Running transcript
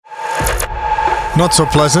Not so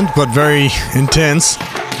pleasant, but very intense.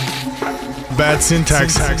 Bad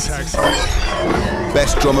syntax.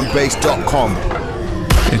 BestDrumAndBass.com.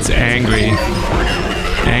 It's angry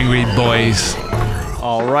boys.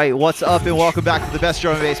 All right, what's up, and welcome back to the Best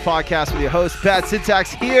Drum and Bass Podcast with your host, Bad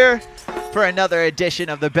Syntax, here for another edition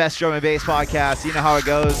of the Best Drum and Bass Podcast. You know how it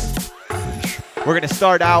goes. We're going to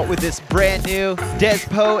start out with this brand new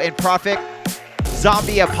Despo and Prophet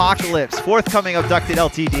Zombie Apocalypse, forthcoming Abducted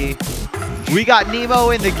LTD. We got Nemo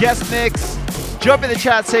in the guest mix. Jump in the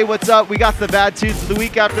chat, say what's up. We got the bad tunes of the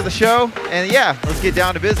week after the show. And yeah, let's get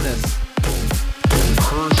down to business.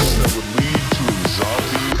 Curse that would lead to a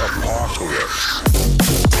zombie apocalypse.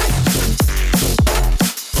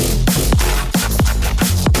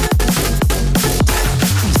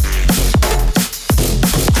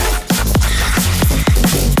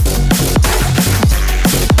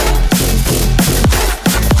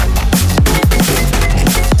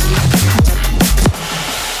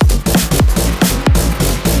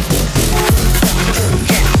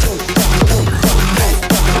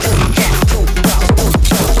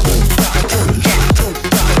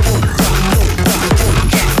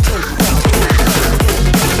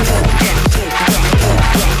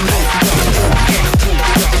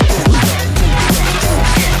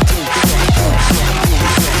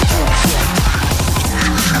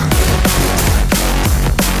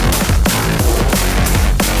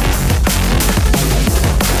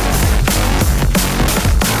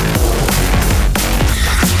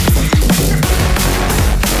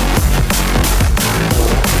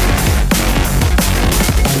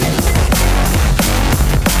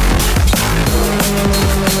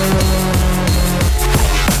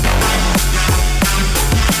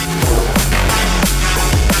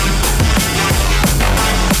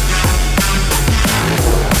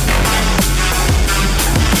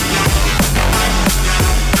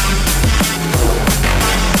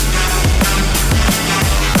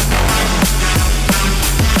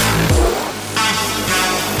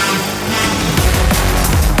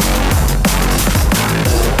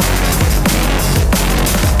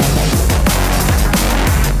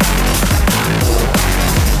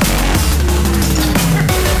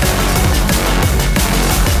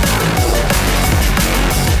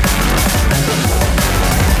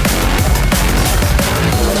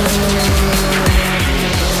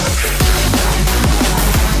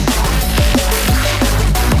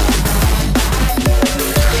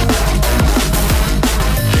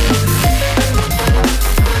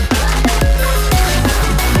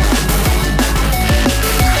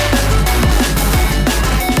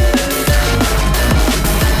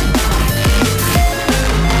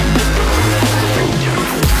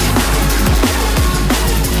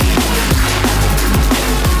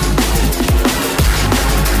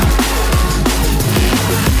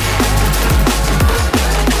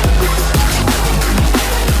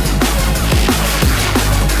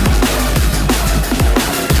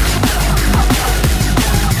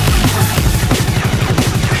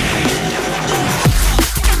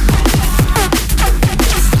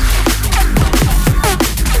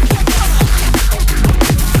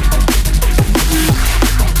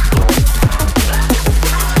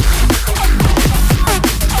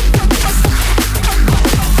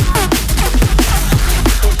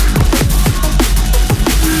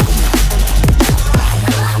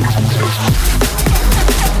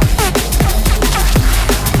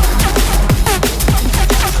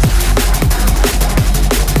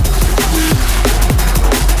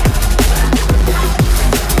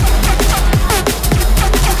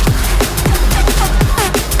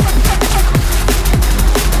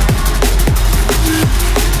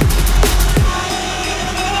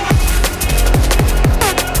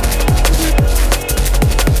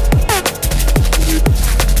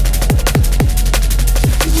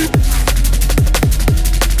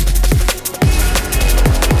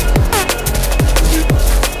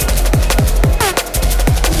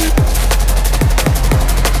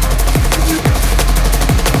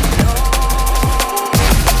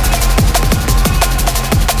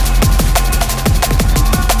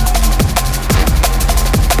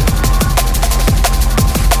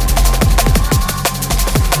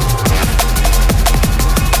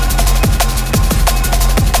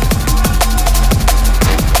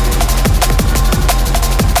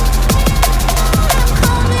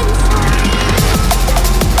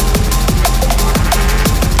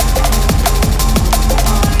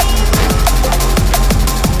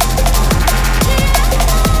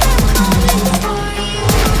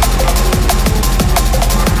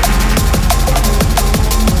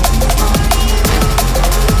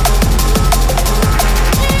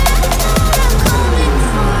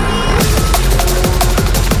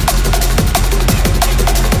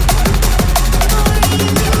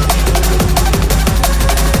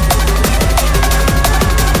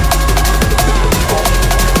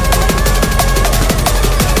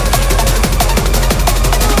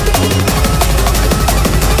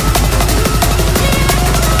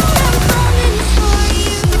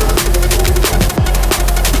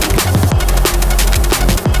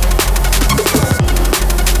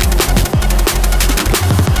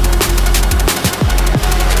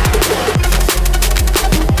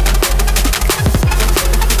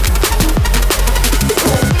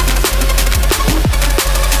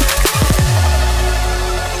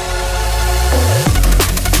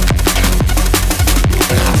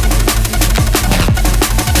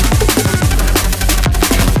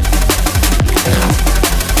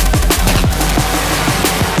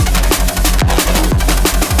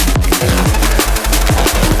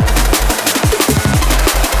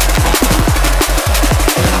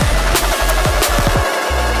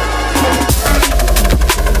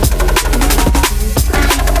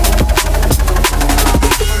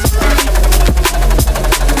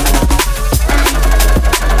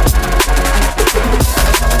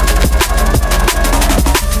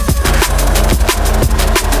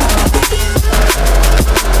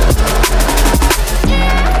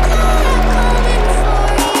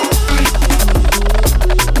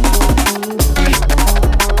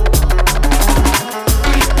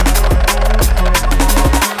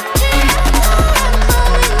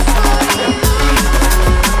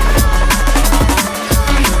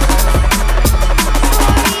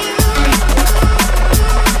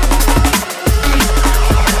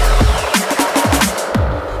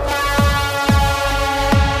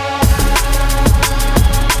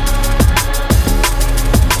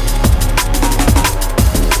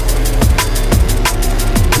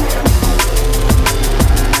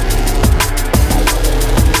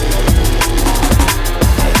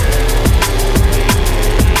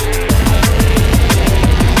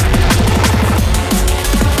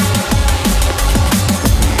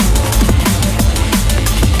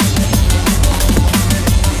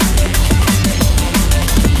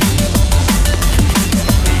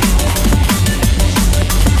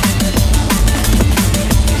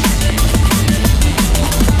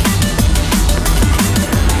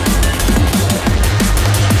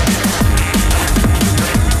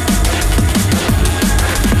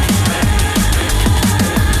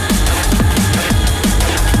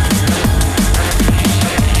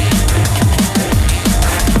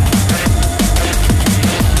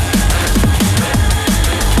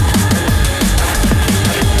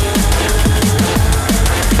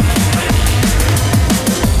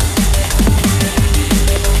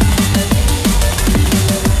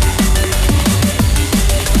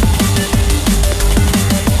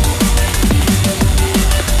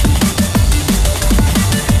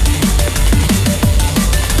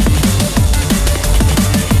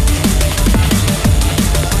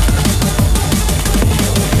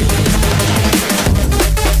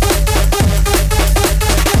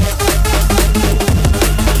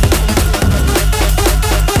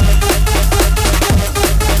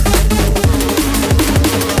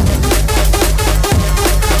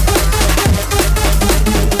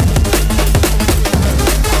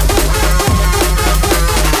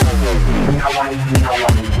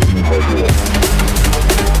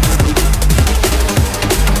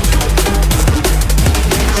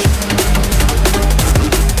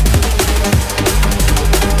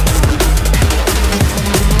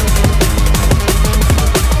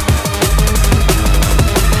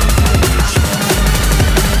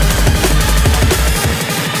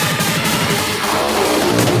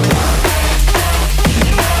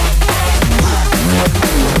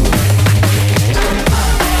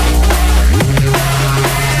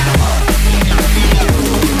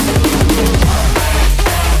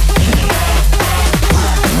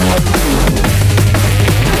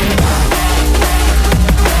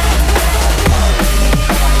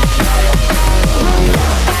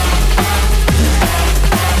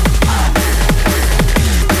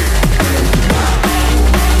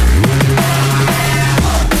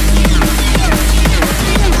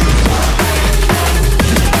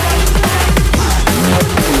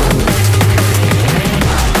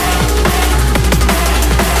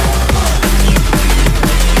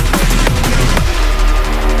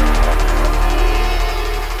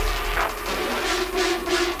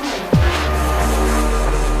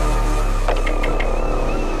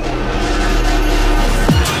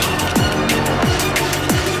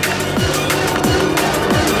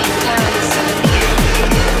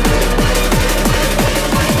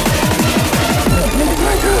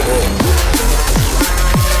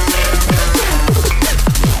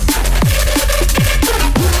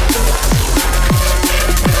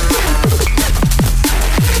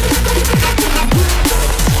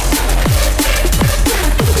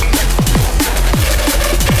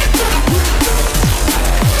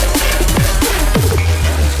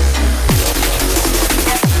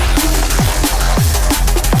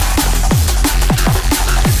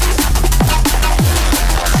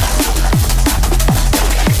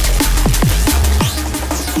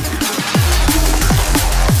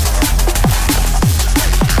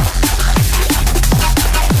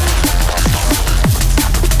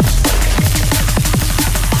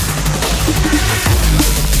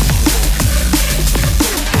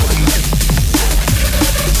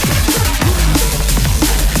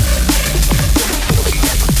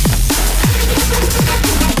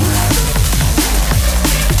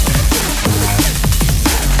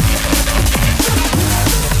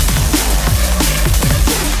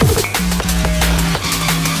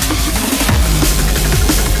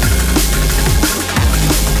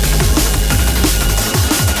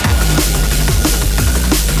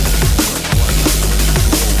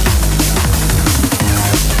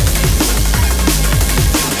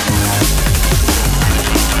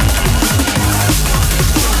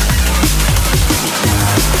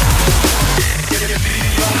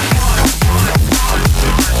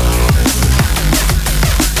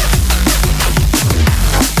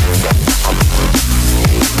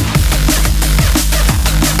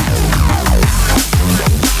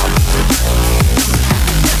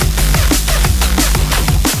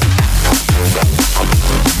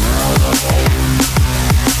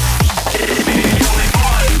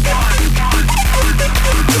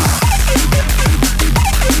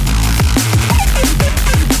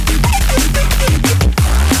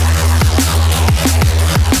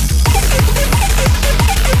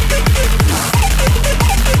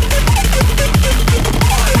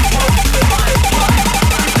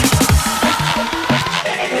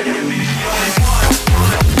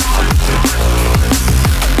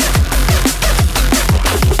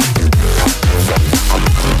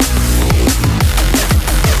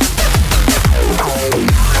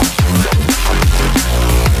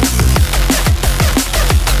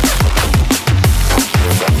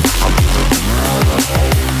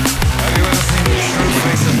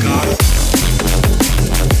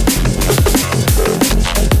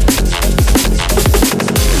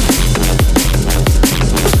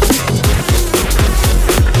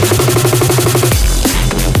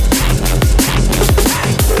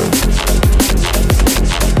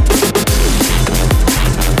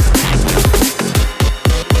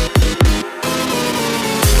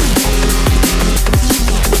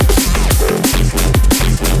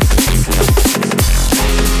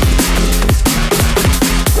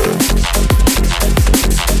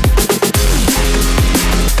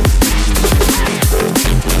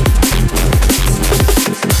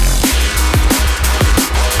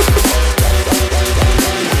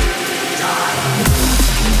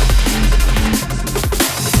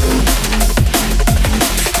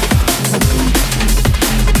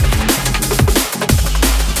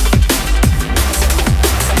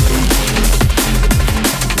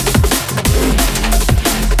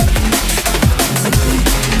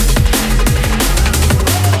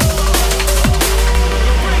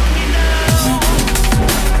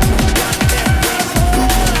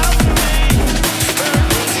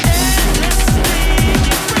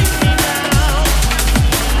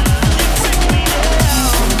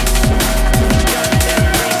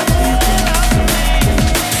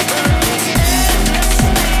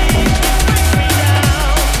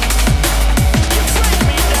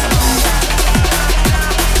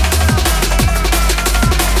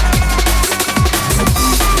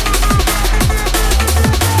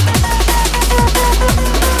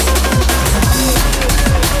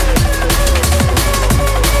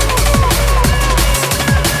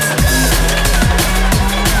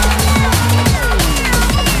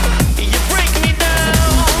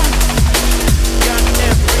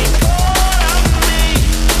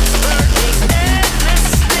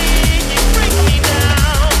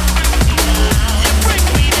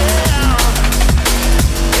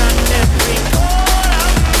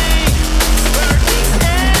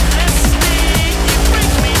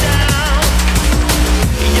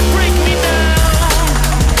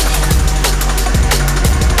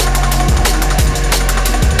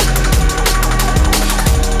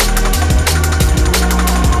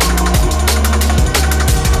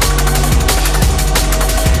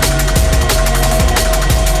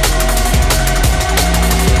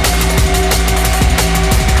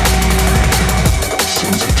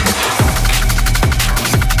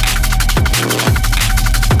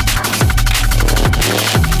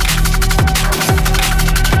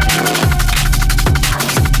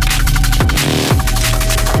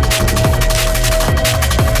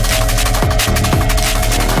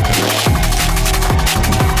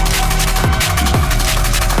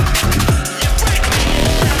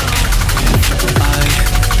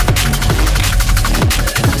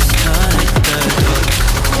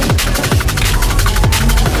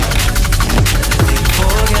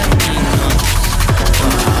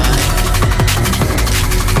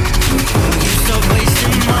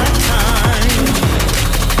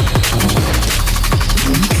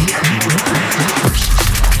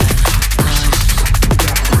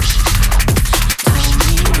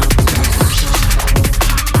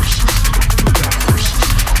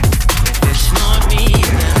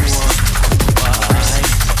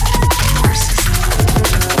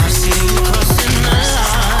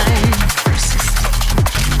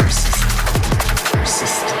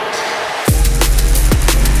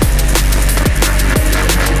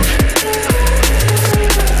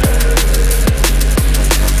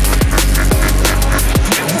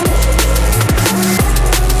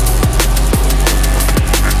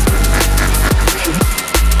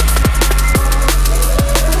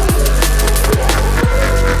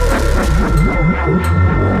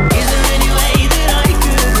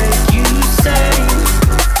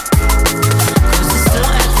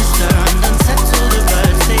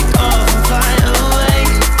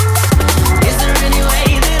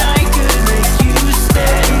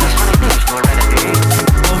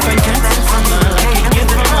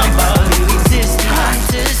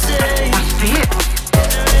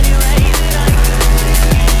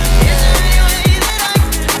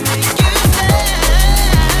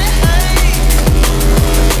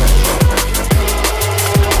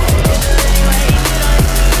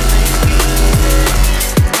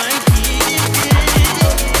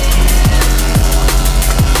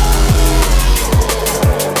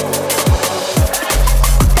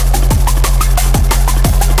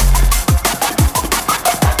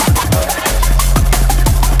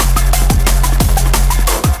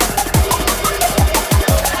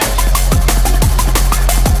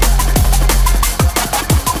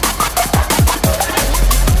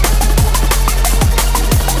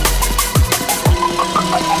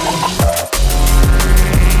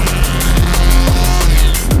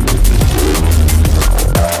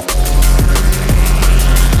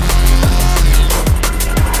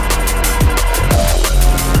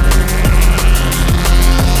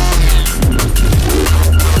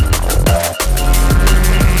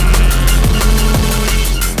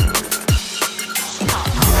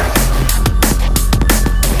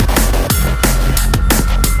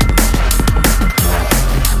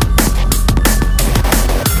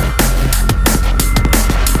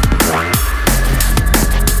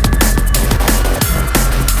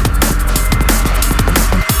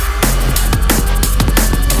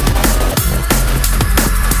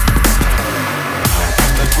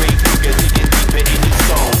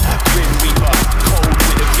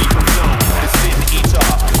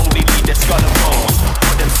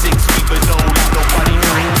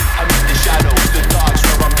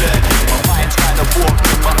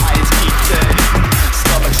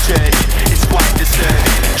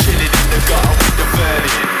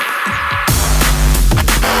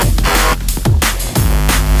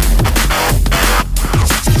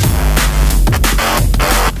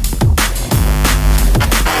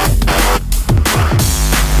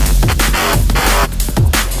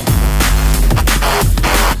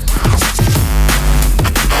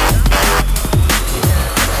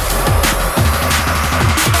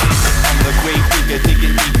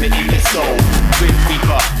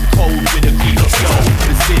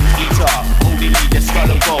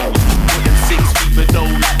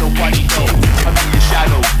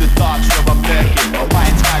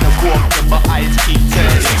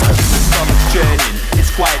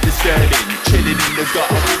 setting, chilling in the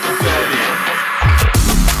gutter with the vetting.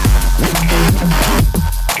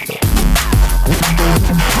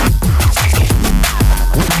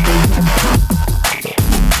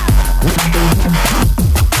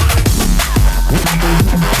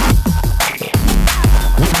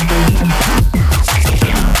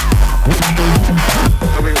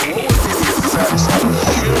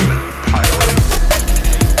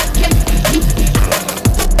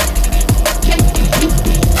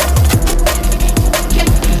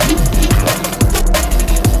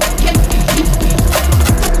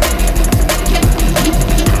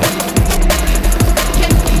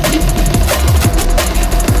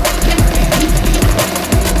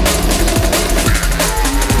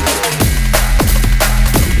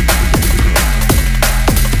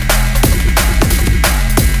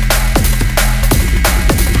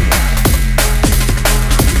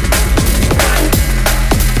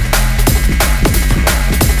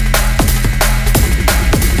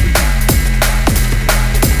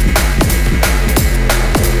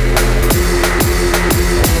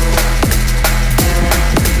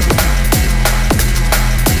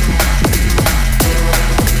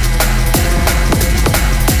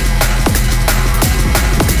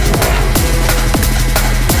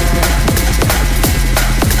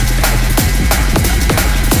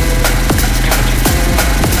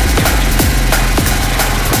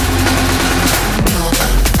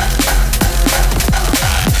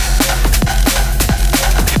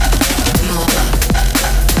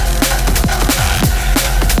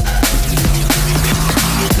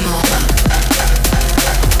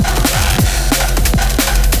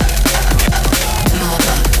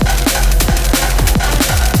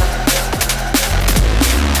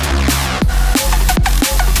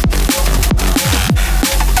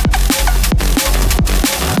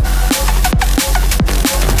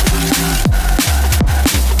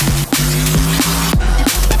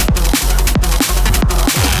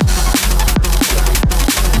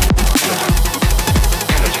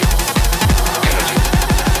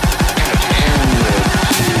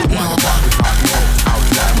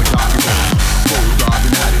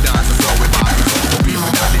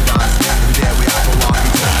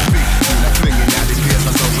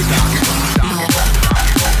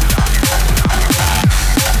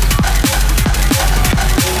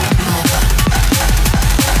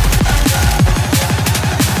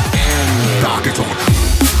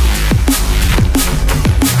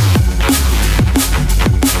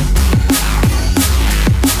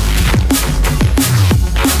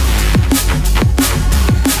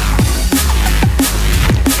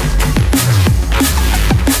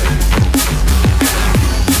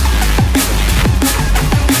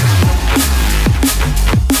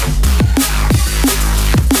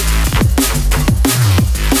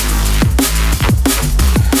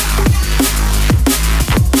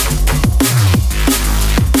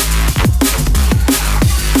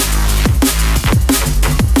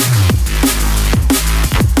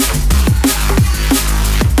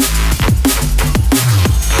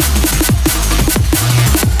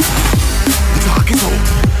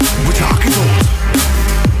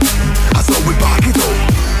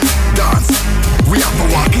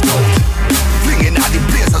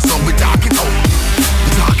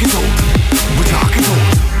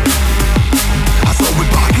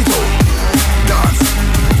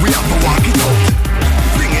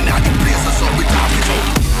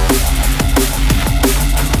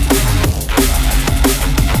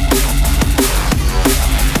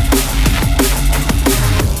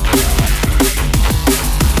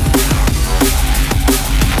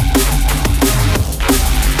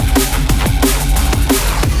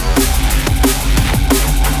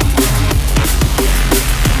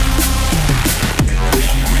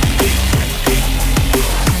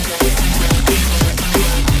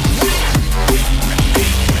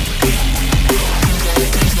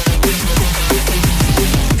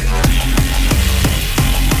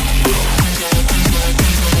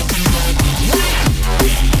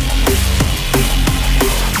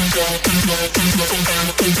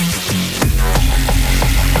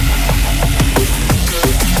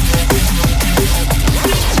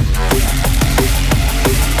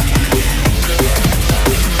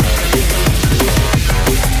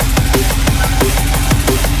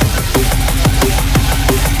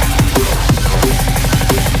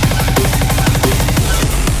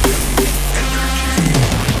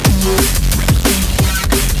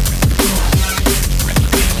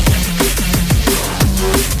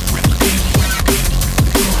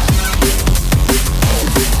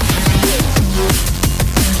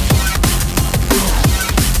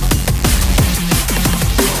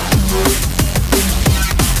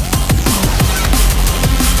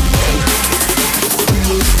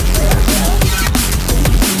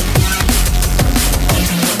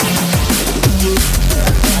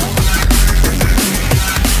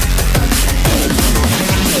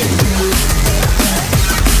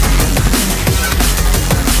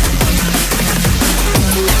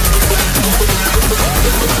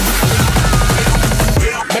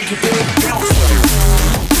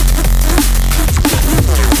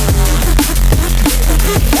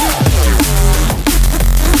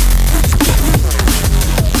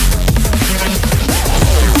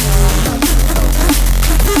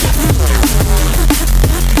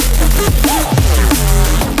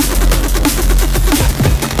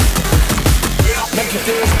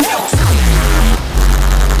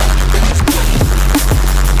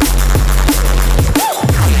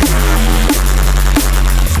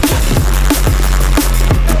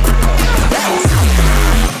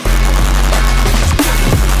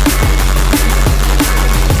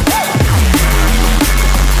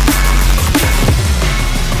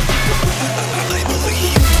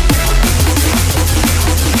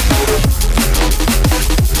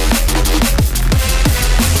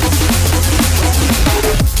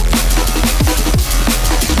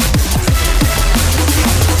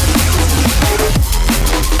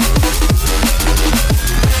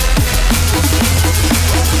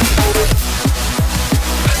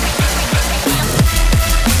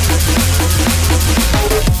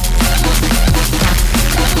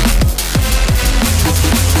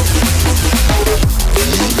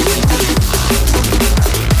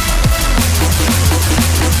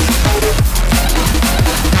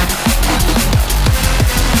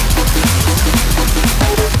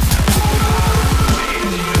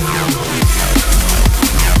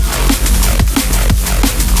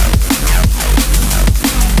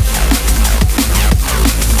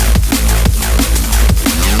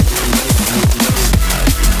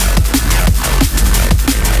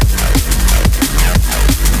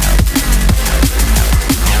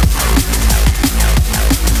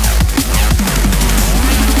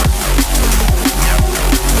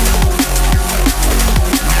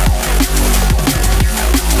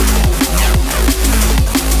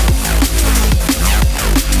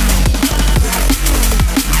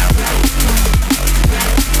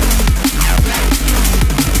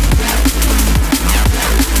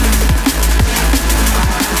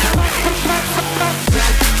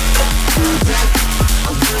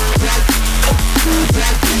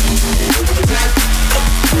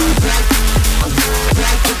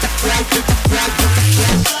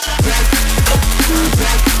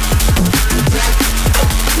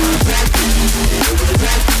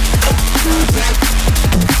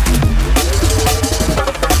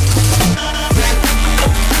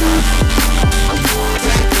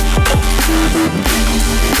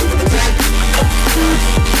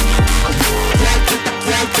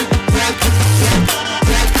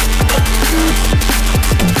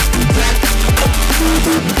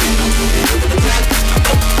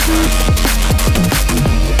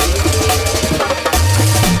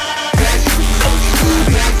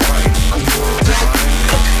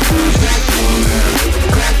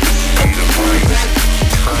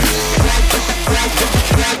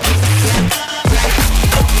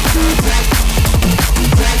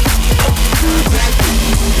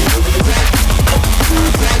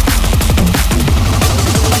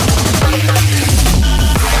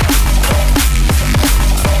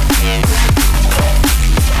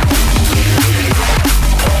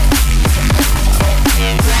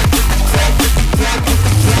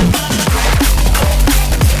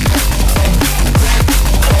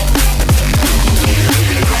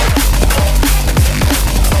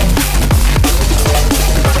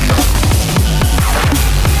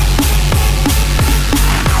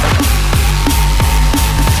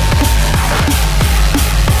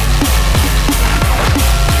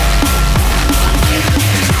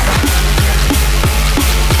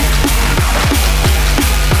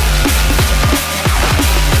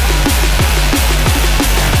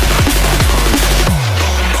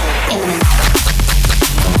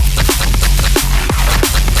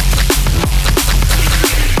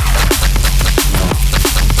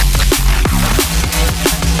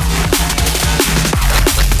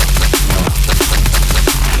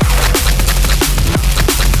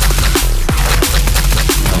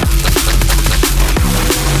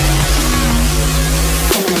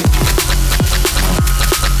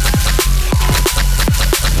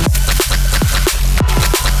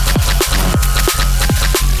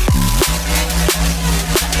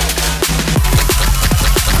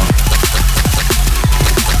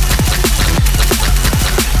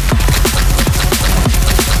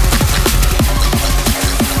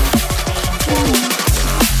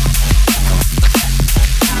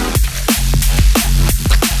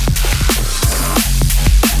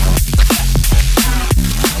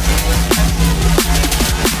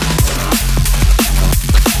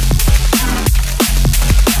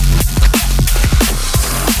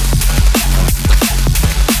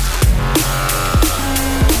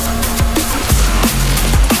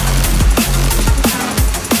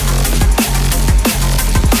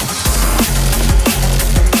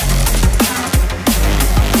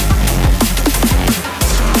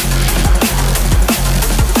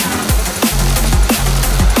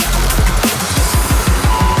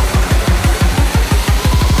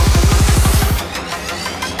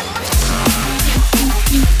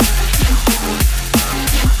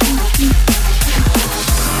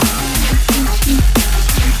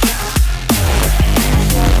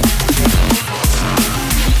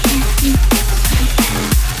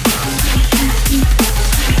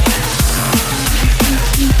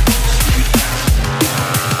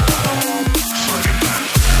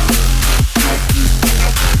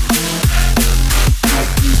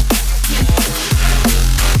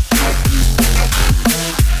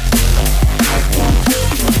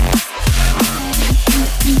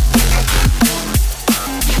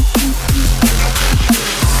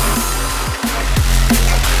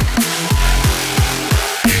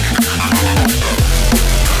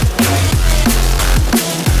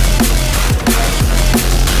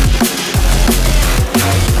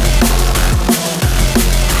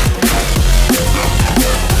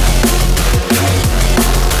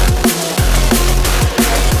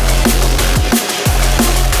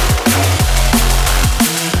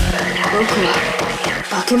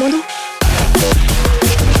 化け物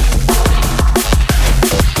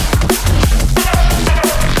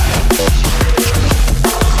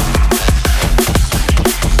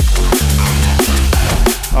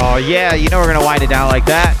？Oh yeah, you know we're gonna wind it down like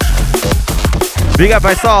that. Big up,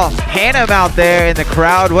 I saw Hannum out there in the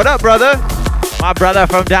crowd. What up, brother? My brother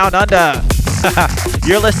from down under.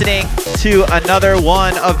 You're listening to another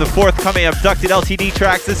one of the forthcoming Abducted LTD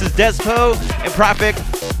tracks. This is Despo and Prophet.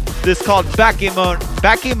 This is called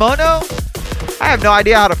Bakimono. I have no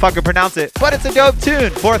idea how to fucking pronounce it, but it's a dope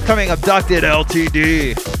tune. Forthcoming Abducted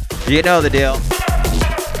LTD. You know the deal.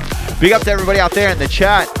 Big up to everybody out there in the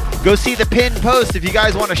chat. Go see the pinned post if you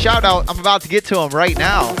guys want a shout out. I'm about to get to them right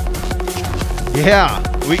now. Yeah,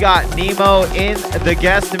 we got Nemo in the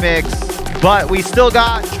guest mix, but we still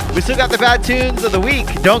got the bad tunes of the week.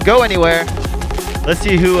 Don't go anywhere. Let's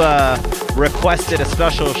see who requested a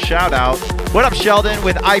special shout out. What up, Sheldon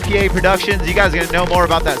with IPA Productions? You guys are gonna know more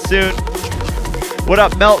about that soon. What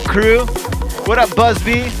up, Melt Crew? What up,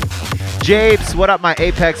 Busby? Japes, what up, my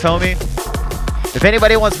Apex homie? If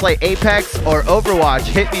anybody wants to play Apex or Overwatch,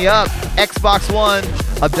 hit me up. Xbox One,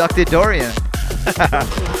 Abducted Dorian.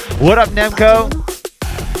 What up, Nemco?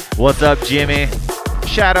 What's up, Jimmy?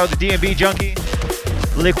 Shadow, the D&B junkie.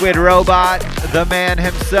 Liquid Robot, the man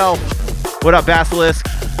himself. What up, Basilisk?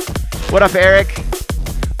 What up, Eric?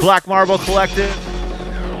 Black Marble Collective.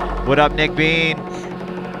 What up, Nick Bean?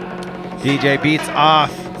 DJ Beats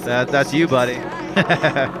Off. That's you, buddy.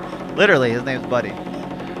 Literally, his name's Buddy.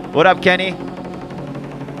 What up, Kenny?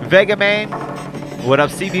 Vega Main. What up,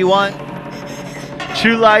 CB1?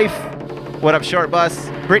 True Life. What up, Short Bus?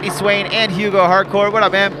 Brittany Swain and Hugo Hardcore. What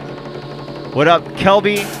up, man? What up,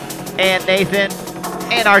 Kelby and Nathan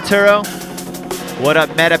and Arturo? What up,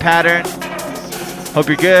 Meta Pattern? Hope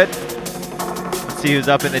you're good. Let's see who's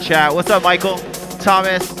up in the chat. What's up, Michael?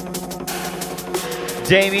 Thomas?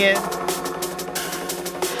 Damien?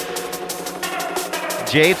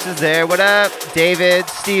 Japes is there. What up? David?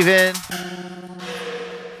 Steven?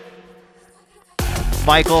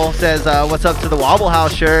 Michael says, what's up to the Wobble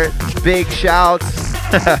House shirt? Big shouts.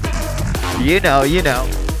 You know.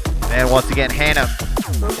 And once again, Hannum.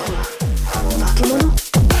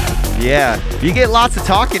 Yeah, you get lots of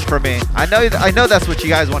talking from me. I know that's what you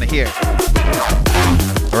guys want to hear.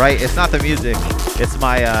 Right? It's not the music. It's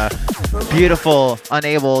my beautiful,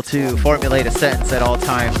 unable to formulate a sentence at all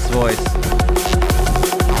times voice.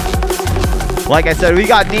 Like I said, we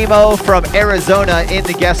got Nemo from Arizona in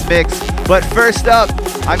the guest mix. But first up,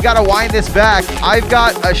 I've got to wind this back. I've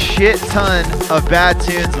got a shit ton of bad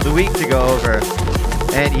tunes of the week to go over.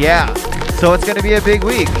 And yeah, so it's going to be a big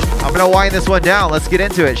week. I'm going to wind this one down. Let's get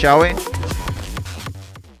into it, shall we?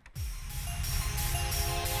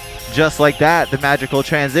 Just like that, the magical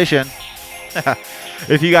transition.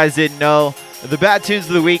 If you guys didn't know, the bad tunes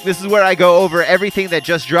of the week, this is where I go over everything that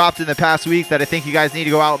just dropped in the past week that I think you guys need to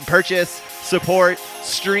go out and purchase, support,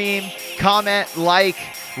 stream, comment, like,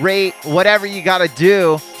 rate, whatever you gotta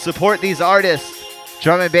do. Support these artists.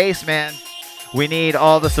 Drum and bass, man. We need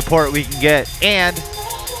all the support we can get. And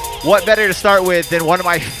what better to start with than one of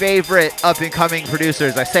my favorite up-and-coming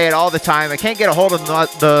producers? I say it all the time. I can't get a hold of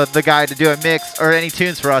the guy to do a mix or any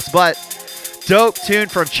tunes for us, but dope tune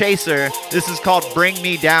from Chaser. This is called Bring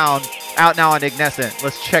Me Down, out now on Ignescent.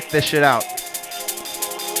 Let's check this shit out.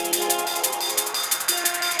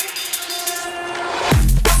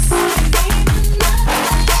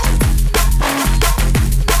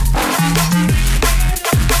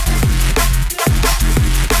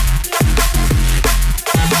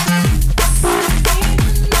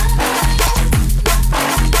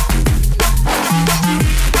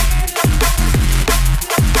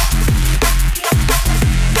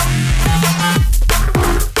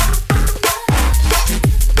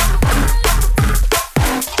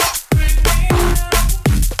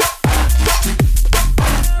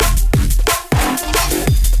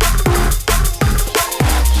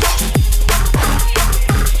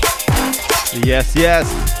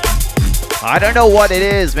 Yes. I don't know what it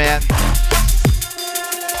is, man.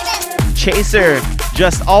 Chaser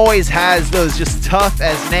just always has those just tough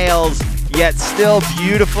as nails, yet still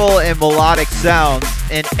beautiful and melodic sounds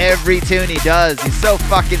in every tune he does. He's so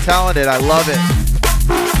fucking talented. I love it.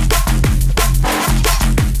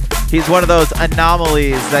 He's one of those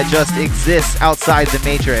anomalies that just exists outside the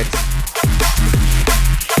matrix.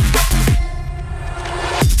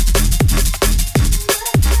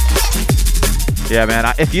 Yeah,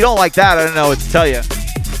 man, if you don't like that, I don't know what to tell you.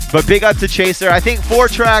 But big up to Chaser. I think 4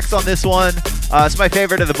 tracks on this one. It's my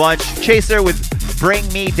favorite of the bunch. Chaser with Bring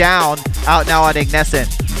Me Down, out now on Ignescent.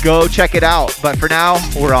 Go check it out. But for now,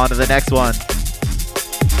 we're on to the next one.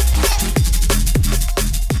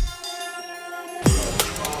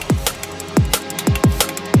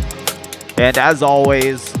 And as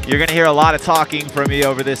always, you're going to hear a lot of talking from me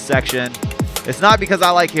over this section. It's not because I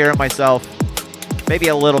like hearing myself, maybe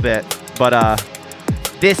a little bit, but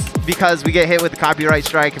this because we get hit with the copyright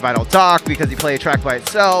strike if I don't talk, because you play a track by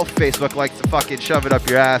itself. Facebook likes to fucking shove it up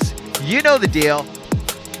your ass. You know the deal.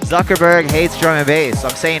 Zuckerberg hates drum and bass.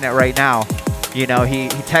 I'm saying it right now. You know, he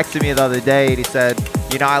texted me the other day and he said,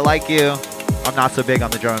 you know, I like you. I'm not so big on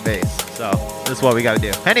the drum and bass. So this is what we got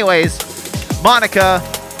to do. Anyways, Monica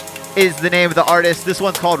is the name of the artist. This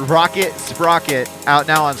one's called Rocket Sprocket, out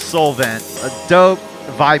now on Solvent. A dope,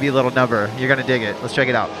 vibey little number. You're going to dig it. Let's check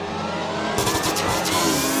it out.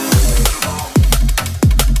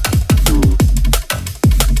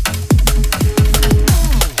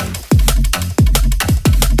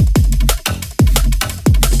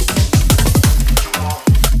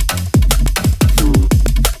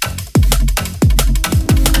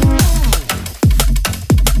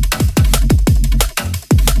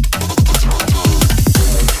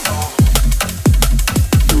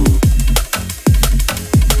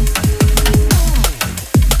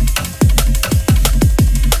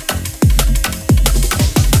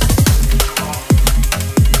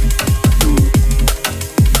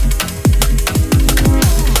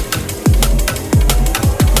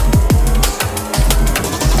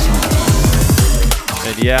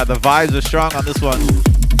 Yeah, the vibes are strong on this one.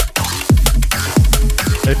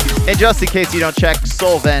 And just in case you don't check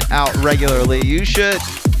Solvent out regularly, you should.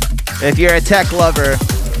 If you're a tech lover,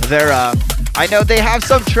 they're I know they have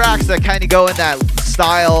some tracks that kind of go in that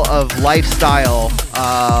style of lifestyle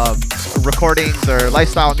recordings or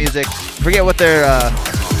lifestyle music. I forget what their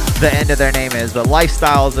the end of their name is, but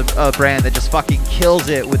Lifestyle is a brand that just fucking kills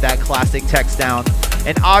it with that classic tech sound.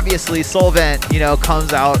 And obviously Solvent, you know,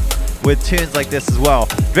 comes out with tunes like this as well.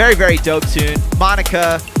 Very, very dope tune.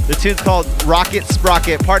 Monica, the tune's called Rocket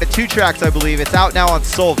Sprocket, part of 2 tracks, I believe. It's out now on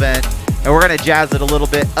Solvent, and we're gonna jazz it a little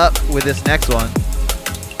bit up with this next one.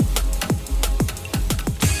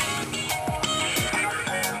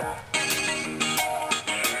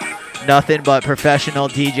 Nothing but professional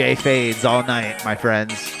DJ fades all night, my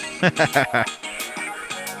friends.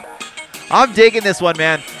 I'm digging this one,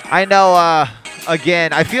 man. I know,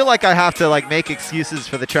 again, I feel like I have to like make excuses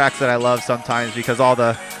for the tracks that I love sometimes, because all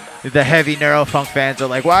the heavy neurofunk fans are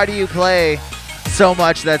like, why do you play so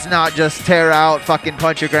much that's not just tear out, fucking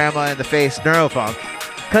punch your grandma in the face neurofunk?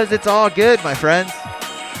 Because it's all good, my friends.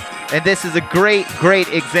 And this is a great, great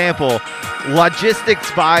example. Logistics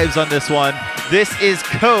vibes on this one. This is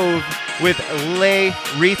Cove with Le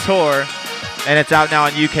Retour, and it's out now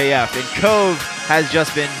on UKF. And Cove has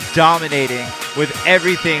just been dominating with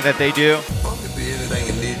everything that they do.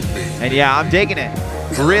 And yeah, I'm digging it.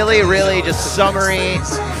 Really, really just summery,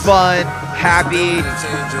 fun, happy,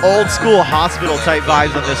 old school hospital type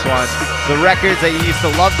vibes on this one. The records that you used to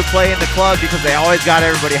love to play in the club because they always got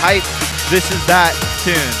everybody hyped. This is that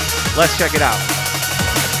tune. Let's check it out.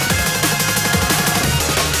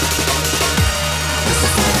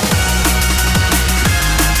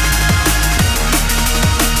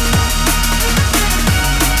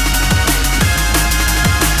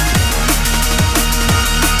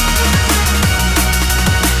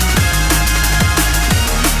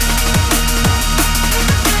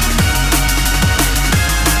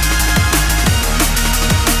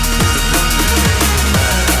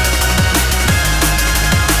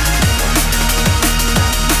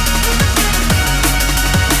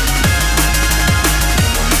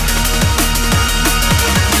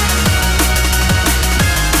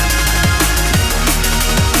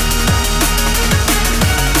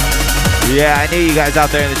 Yeah, I knew you guys out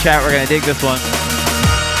there in the chat were going to dig this one.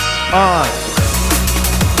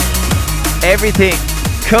 Everything.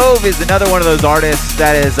 Cove is another one of those artists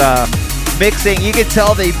that is mixing. You can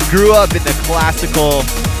tell they grew up in the classical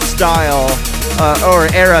style or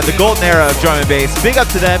era, the golden era of drum and bass. Big up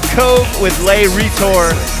to them. Cove with Le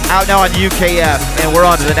Retour, out now on UKF, and we're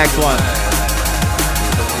on to the next one.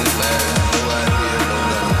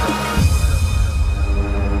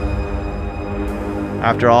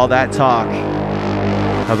 After all that talk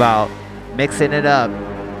about mixing it up,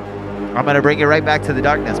 I'm going to bring you right back to the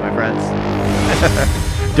darkness, my friends.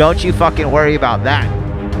 Don't you fucking worry about that.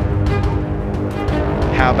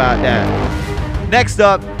 How about that? Next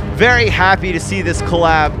up, very happy to see this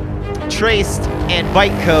collab. Traced and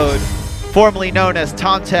Bytecode, formerly known as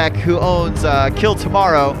Tom Tech, who owns Kill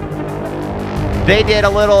Tomorrow. They did a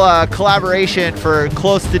little collaboration for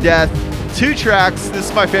Close to Death. 2 tracks. This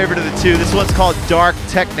is my favorite of the 2. This one's called Dark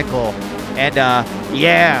Technical. And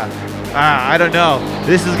I don't know.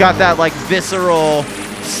 This has got that like visceral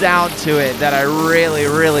sound to it that I really,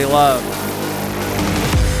 really love.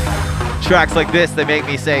 Tracks like this, they make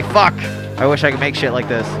me say, fuck, I wish I could make shit like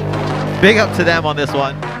this. Big up to them on this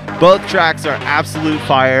one. Both tracks are absolute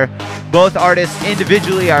fire. Both artists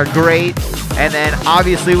individually are great. And then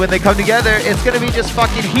obviously when they come together, it's gonna be just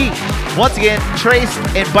fucking heat. Once again, Trace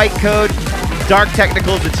and Bytecode, Dark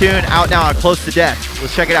Technical's the tune, out now on Close to Death.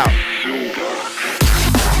 Let's check it out.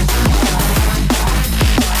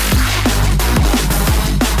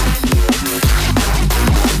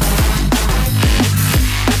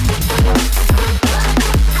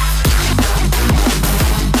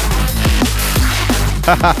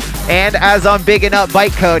 And as I'm bigging up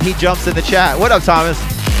Bytecode, he jumps in the chat. What up, Thomas?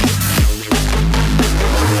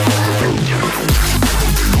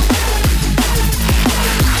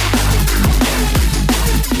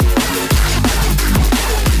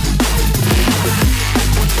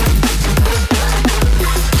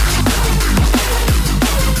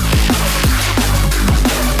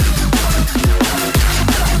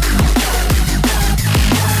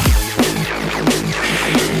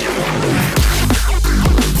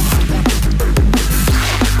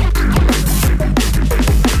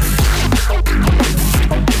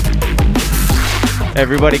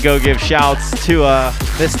 Everybody go give shouts to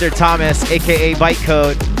Mr. Thomas, aka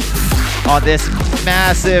Bytecode, on this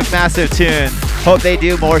massive, massive tune. Hope they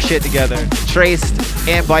do more shit together. Traced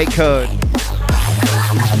and Bytecode.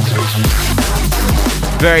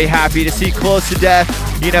 Very happy to see Close to Death,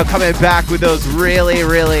 you know, coming back with those really,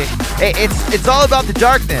 it's all about the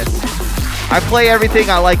darkness. I play everything,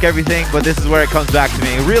 I like everything, but this is where it comes back to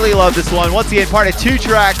me. Really love this one. Once again, part of 2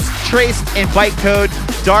 tracks, Traced and Bytecode.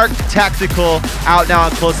 Dark Tactical, out now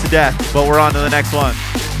on Close to Death, but we're on to the next one.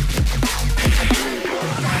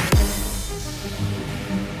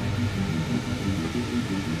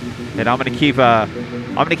 And I'm gonna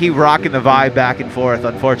keep rocking the vibe back and forth.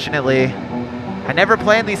 Unfortunately, I never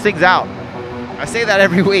plan these things out. I say that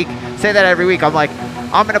every week. I'm like,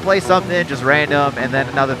 I'm gonna play something just random, and then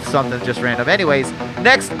another something just random. Anyways,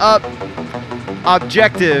 next up,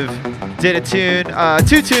 Objective did a tune,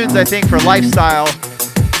 2 tunes I think for Lifestyle.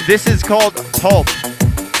 This is called Pulp.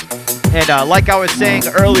 And like I was saying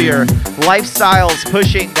earlier, Lifestyle's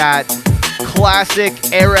pushing that classic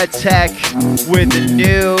era tech with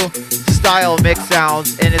new style mix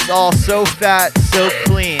sounds, and it's all so fat, so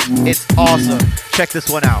clean. It's awesome. Check this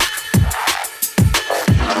one out.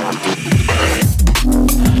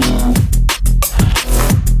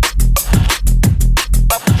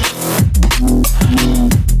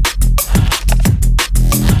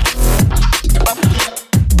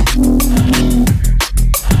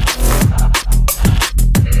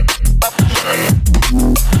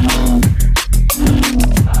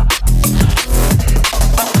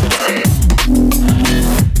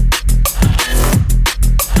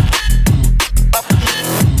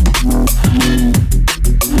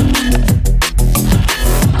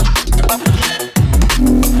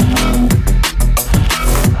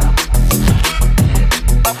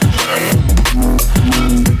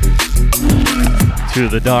 To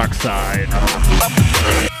the dark side.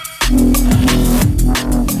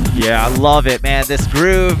 Yeah, I love it, man. This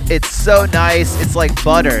groove, it's so nice. It's like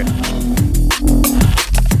butter.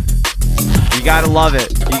 You gotta love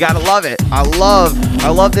it. You gotta love it. I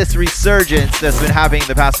love this resurgence that's been happening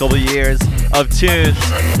the past couple of years of tunes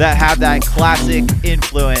that have that classic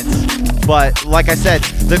influence. But like I said,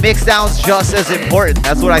 the mix down's just as important.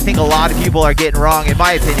 That's what I think a lot of people are getting wrong, in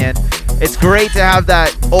my opinion. It's great to have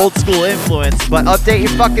that old school influence, but update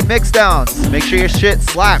your fucking mix downs. Make sure your shit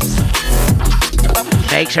slaps.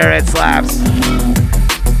 Make sure it slaps.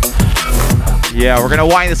 Yeah, we're gonna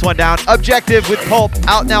wind this one down. Objective with Pulp,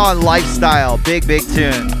 out now on Lifestyle. Big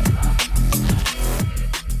tune.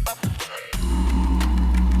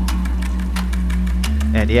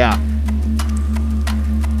 And yeah,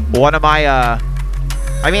 one of my,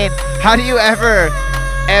 I mean, how do you ever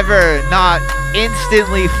not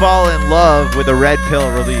instantly fall in love with a Red Pill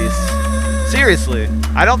release? Seriously,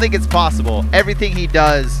 I don't think it's possible. Everything he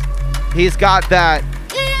does, he's got that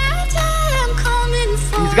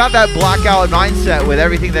blackout mindset with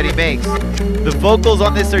everything that he makes. The vocals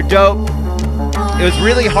on this are dope. It was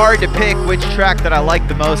really hard to pick which track that I like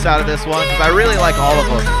the most out of this one, because I really like all of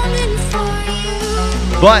them.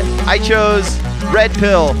 But I chose Red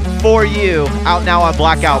Pill, For You, out now on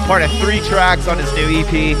Blackout, part of 3 tracks on his new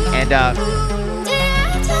EP, and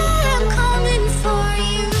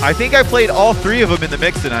I think I played all 3 of them in the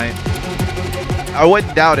mix tonight. I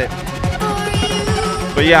wouldn't doubt it.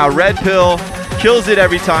 But yeah, Red Pill kills it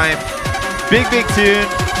every time. Big tune.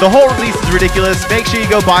 The whole release is ridiculous. Make sure you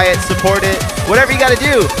go buy it, support it, whatever you gotta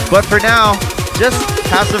do. But for now, just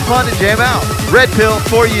have some fun and jam out. Red Pill,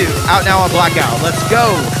 For You, out now on Blackout. Let's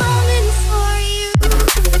go.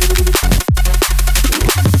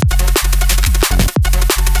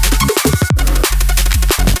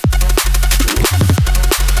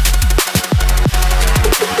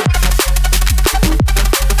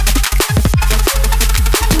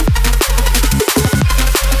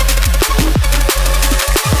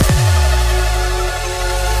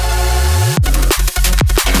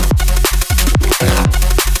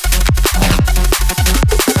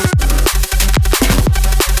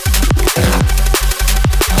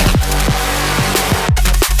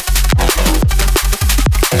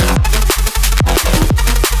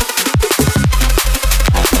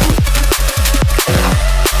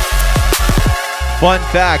 Fun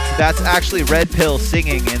fact, that's actually Red Pill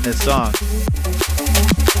singing in this song.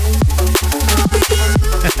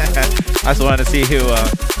 I just wanted to see who...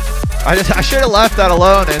 I should have left that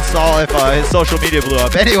alone and saw if his social media blew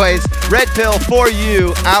up. Anyways, Red Pill For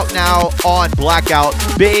You, out now on Blackout.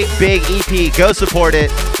 Big EP. Go support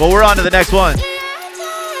it. Well, we're on to the next one.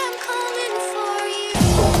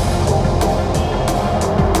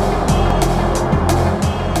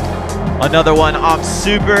 Another one I'm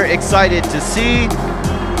super excited to see.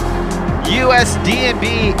 US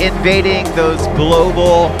DMB invading those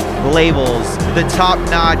global labels, the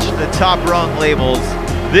top-notch, the top-rung labels.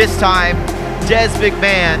 This time, Des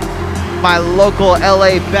McMahon, my local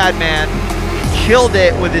LA bad man, killed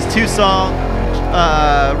it with his 2-song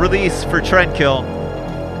release for Trendkill.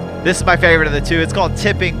 This is my favorite of the two. It's called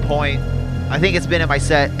Tipping Point. I think it's been in my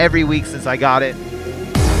set every week since I got it.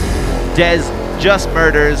 Des just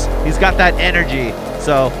murders. He's got that energy.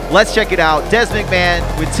 So let's check it out. Des McMahon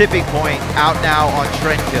with Tipping Point, out now on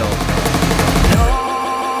Trendkill.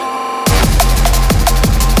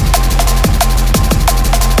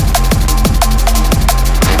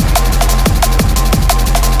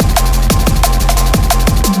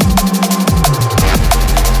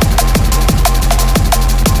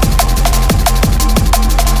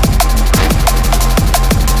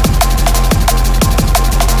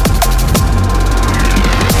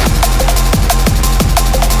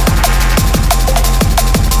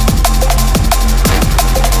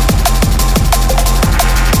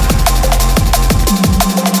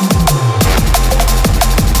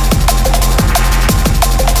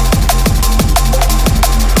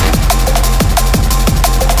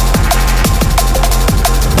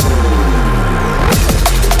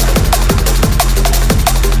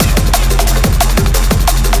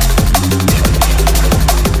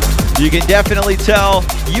 You can definitely tell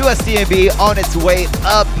USDMB on its way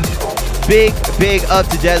up. Big up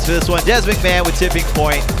to Des for this one. Des McMahon with Tipping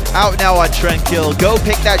Point, out now on Trendkill. Go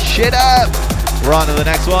pick that shit up. We're on to the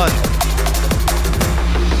next one.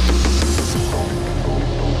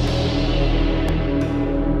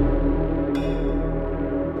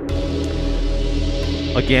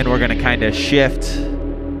 Again, we're gonna kind of shift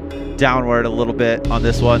downward a little bit on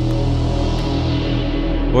this one.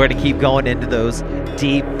 We're gonna keep going into those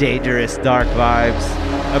deep, dangerous, dark vibes.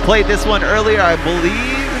 I played this one earlier, I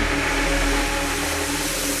believe.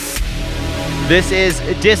 This is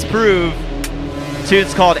Disprove. The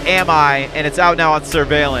tune's called Am I, and it's out now on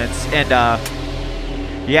Surveillance. And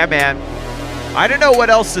yeah, man, I don't know what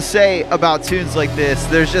else to say about tunes like this.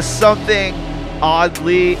 There's just something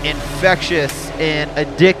oddly infectious and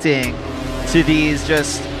addicting to these.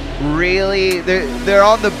 Just really, they're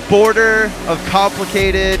on the border of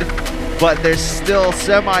complicated, but they're still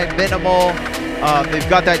semi-minimal. They've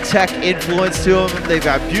got that tech influence to them. They've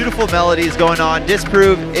got beautiful melodies going on.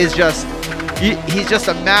 Disprove is just, he's just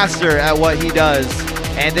a master at what he does,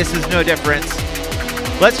 and this is no different.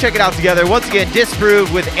 Let's check it out together. Once again,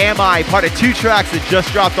 Disprove with Am I, part of 2 tracks that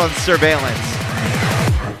just dropped on Surveillance.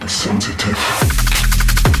 Sensitive.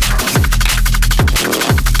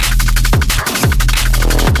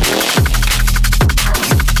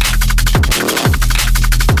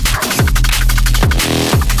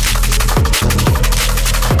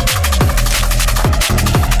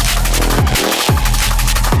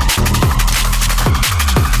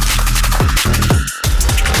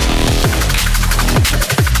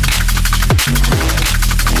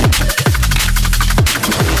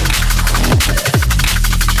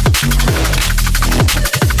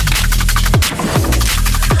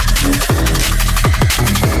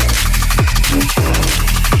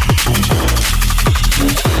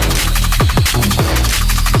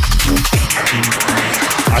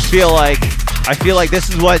 I feel like this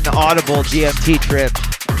is what an audible DMT trip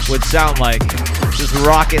would sound like. Just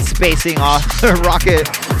rocket spacing off, rocket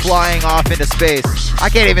flying off into space. I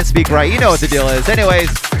can't even speak right. You know what the deal is. Anyways,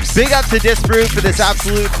 big up to Disprove for this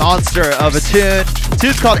absolute monster of a tune. The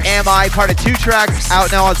tune's called Am I, part of 2 tracks,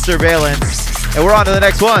 out now on Surveillance. And we're on to the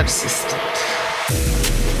next one.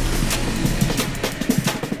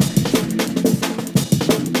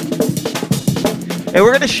 And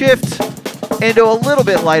we're going to shift into a little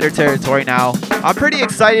bit lighter territory now. I'm pretty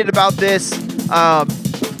excited about this. Not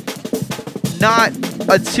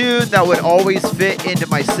a tune that would always fit into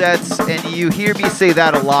my sets, and you hear me say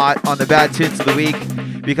that a lot on the Bad Tunes of the Week,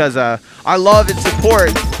 because I love and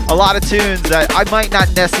support a lot of tunes that I might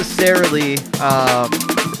not necessarily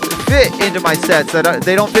fit into my sets. That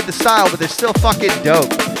they don't fit the style, but they're still fucking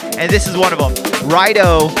dope. And this is one of them.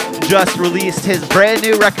 Rido just released his brand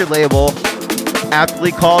new record label,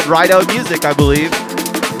 aptly called Rido Music, I believe.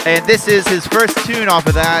 And this is his first tune off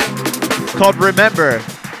of that. It's called Remember.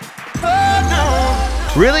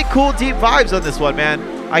 Really cool, deep vibes on this one, man.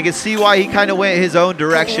 I can see why he kind of went his own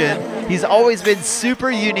direction. He's always been super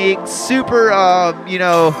unique, super, awesome.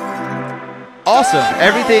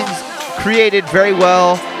 Everything's created very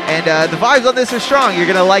well, and the vibes on this are strong. You're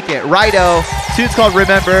gonna like it. Rido, tune's called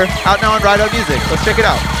Remember, out now on Rido Music. Let's check it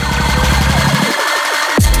out.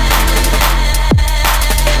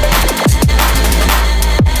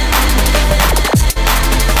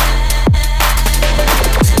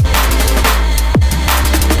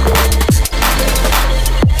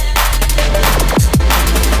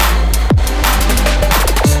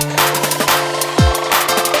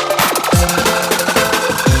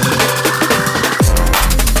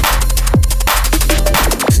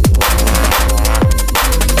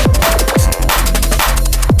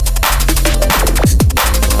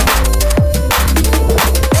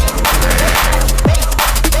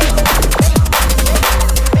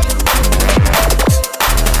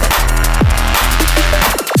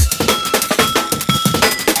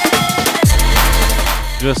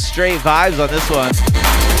 Just straight vibes on this one.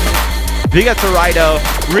 Big up to Rido.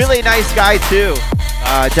 Really nice guy too.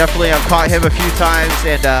 Definitely I've caught him a few times,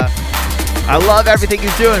 and I love everything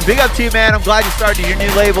he's doing. Big up to you, man. I'm glad you started your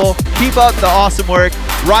new label. Keep up the awesome work.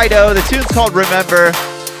 Rido, the tune's called Remember,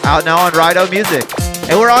 out now on Rido Music.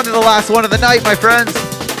 And we're on to the last one of the night, my friends.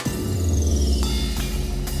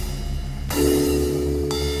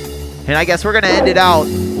 And I guess we're going to end it out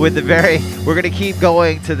with we're going to keep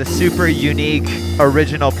going to the super unique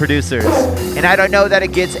original producers. And I don't know that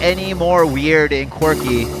it gets any more weird and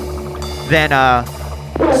quirky than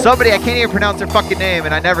somebody, I can't even pronounce their fucking name,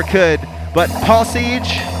 and I never could, but Posage?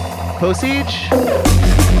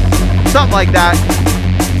 Something like that.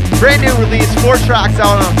 Brand new release, 4 tracks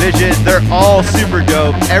out on Vision. They're all super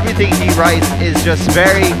dope. Everything he writes is just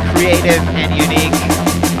very creative and unique.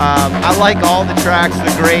 I like all the tracks,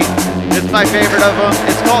 they're great. It's my favorite of them.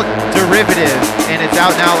 It's called Derivative, and it's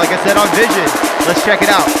out now, like I said, on Vision. Let's check it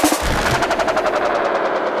out.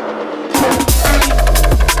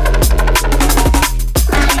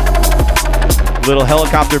 Little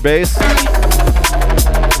helicopter bass.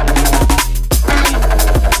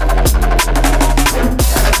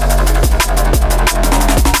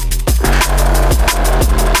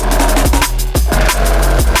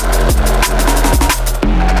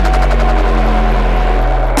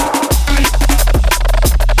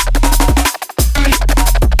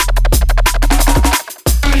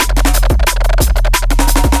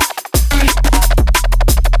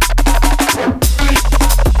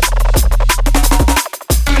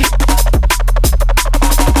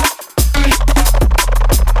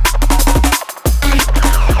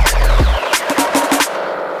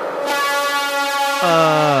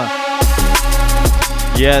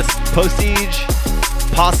 Yes, Posage,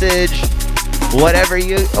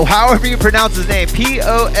 however you pronounce his name,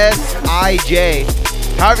 Posij.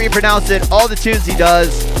 However you pronounce it, all the tunes he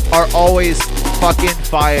does are always fucking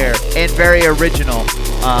fire and very original.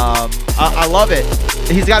 I love it.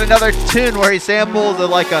 He's got another tune where he samples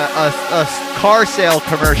like a car sale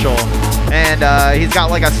commercial, and he's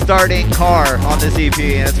got like a starting car on this EP,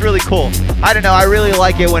 and it's really cool. I don't know, I really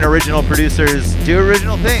like it when original producers do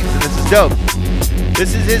original things, and this is dope.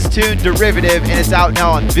 This is his tune, Derivative, and it's out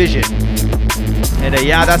now on Vision. And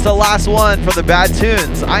yeah, that's the last one for the Bad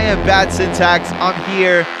Tunes. I am Bad Syntax. I'm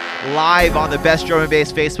here live on the Best Drum and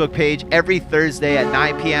Bass Facebook page every Thursday at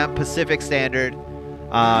 9 p.m. Pacific Standard.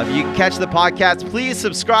 You can catch the podcast. Please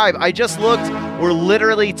subscribe. I just looked. We're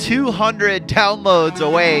literally 200 downloads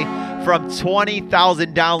away from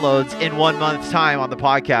 20,000 downloads in 1 month's time on the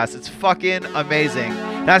podcast. It's fucking amazing.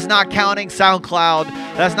 That's not counting SoundCloud.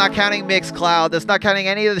 That's not counting Mixcloud. That's not counting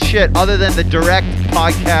any of the shit other than the direct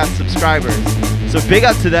podcast subscribers. So big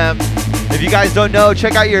up to them. If you guys don't know,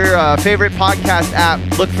 check out your favorite podcast app.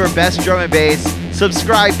 Look for Best Drum and Bass.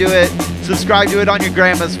 Subscribe to it. Subscribe to it on your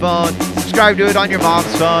grandma's phone. Subscribe to it on your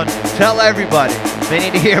mom's phone. Tell everybody. They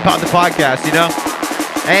need to hear about the podcast, you know?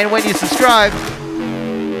 And when you subscribe,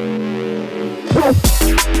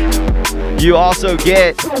 you also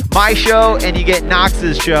get my show and you get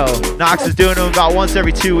Knox's show. Knox is doing them about once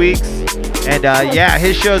every 2 weeks. And yeah,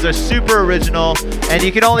 his shows are super original. And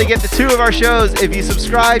you can only get the 2 of our shows if you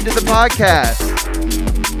subscribe to the podcast.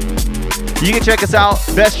 You can check us out,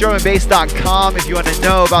 bestdrumandbass.com, if you want to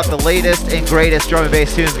know about the latest and greatest drum and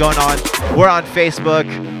bass tunes going on. We're on Facebook.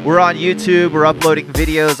 We're on YouTube. We're uploading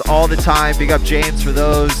videos all the time. Big up James for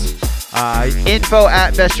those. Info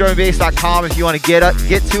at bestdrumandbass.com if you want to get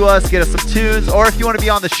to us, get us some tunes, or if you want to be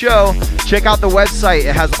on the show, check out the website.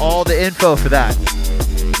 It has all the info for that.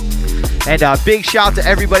 And big shout to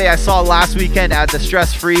everybody I saw last weekend at the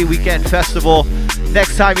Stress Free Weekend Festival.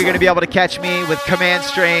 Next time you're going to be able to catch me with Command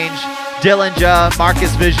Strange, Dillinger,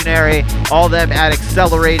 Marcus Visionary, all them at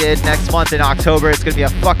Accelerated next month in October. It's going to be a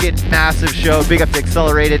fucking massive show. Big up to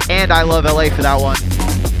Accelerated and I Love LA for that one.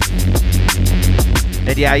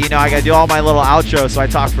 And yeah, you know, I got to do all my little outro, so I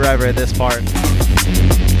talk forever at this part.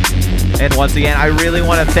 And once again, I really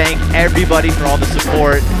want to thank everybody for all the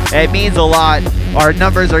support. It means a lot. Our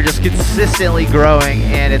numbers are just consistently growing,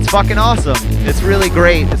 and it's fucking awesome. It's really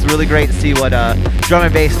great. It's really great to see what drum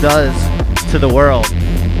and bass does to the world.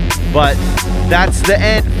 But that's the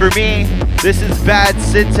end for me. This is Bad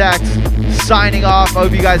Syntax signing off. I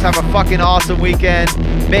hope you guys have a fucking awesome weekend.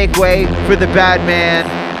 Make way for the bad man,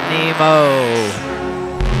 Nemo.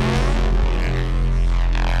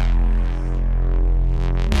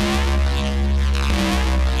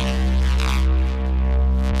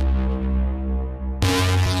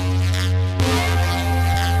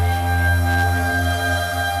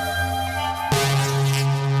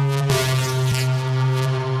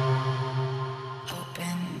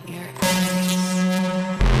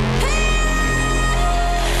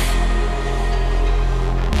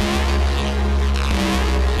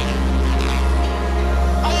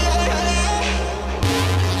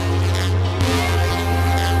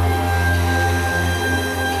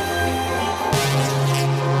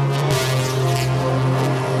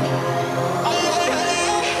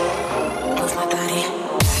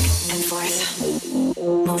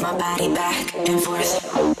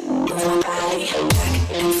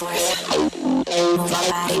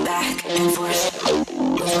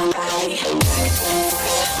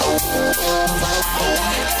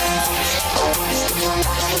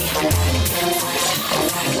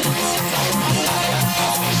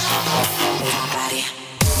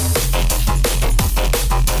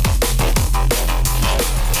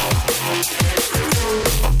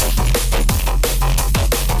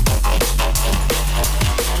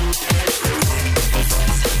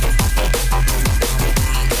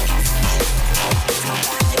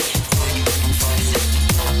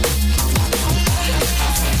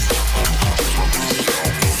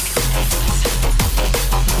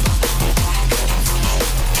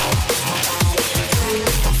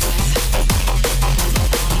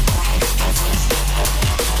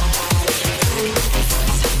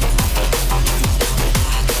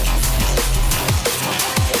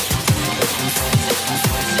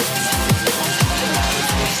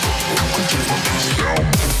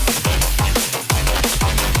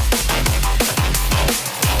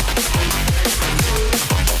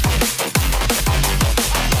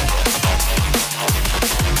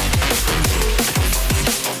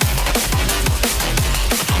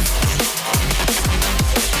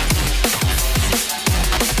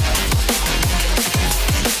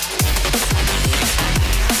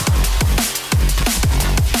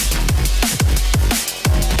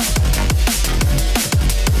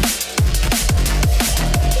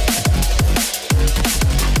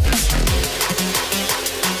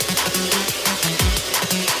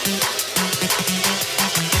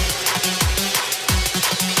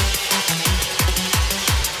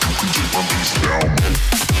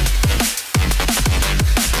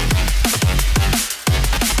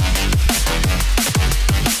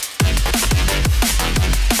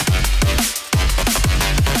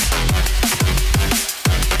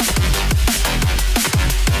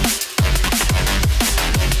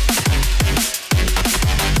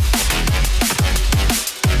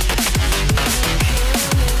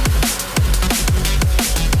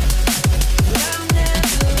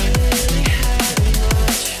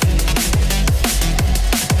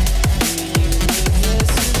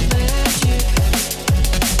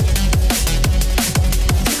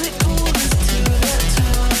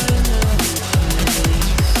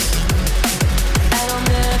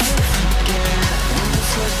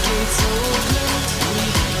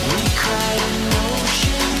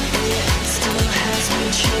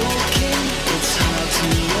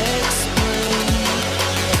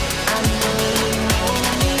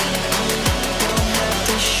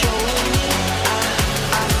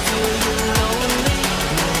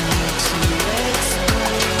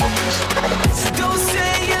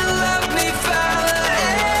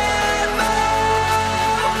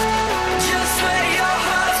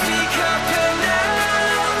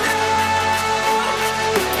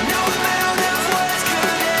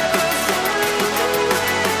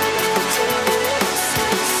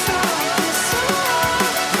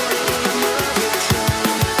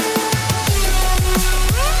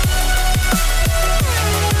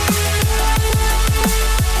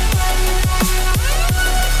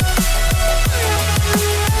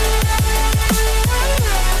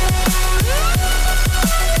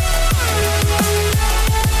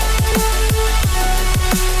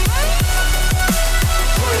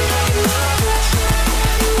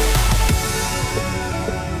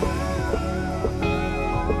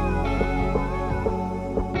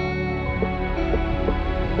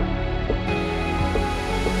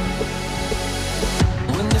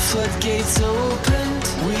 floodgates opened.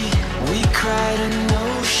 We cried an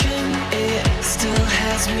ocean. It still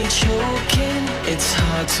has me choking. It's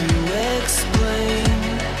hard to explain.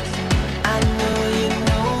 I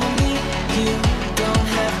know me. You don't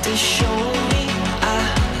have to show me.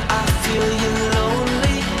 I feel you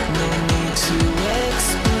lonely. No need to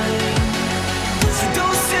explain. So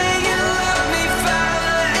don't say you love me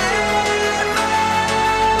forever.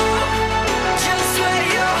 Just let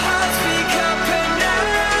your heart speak up and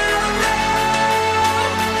down.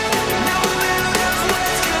 No little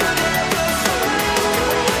words could ever fall.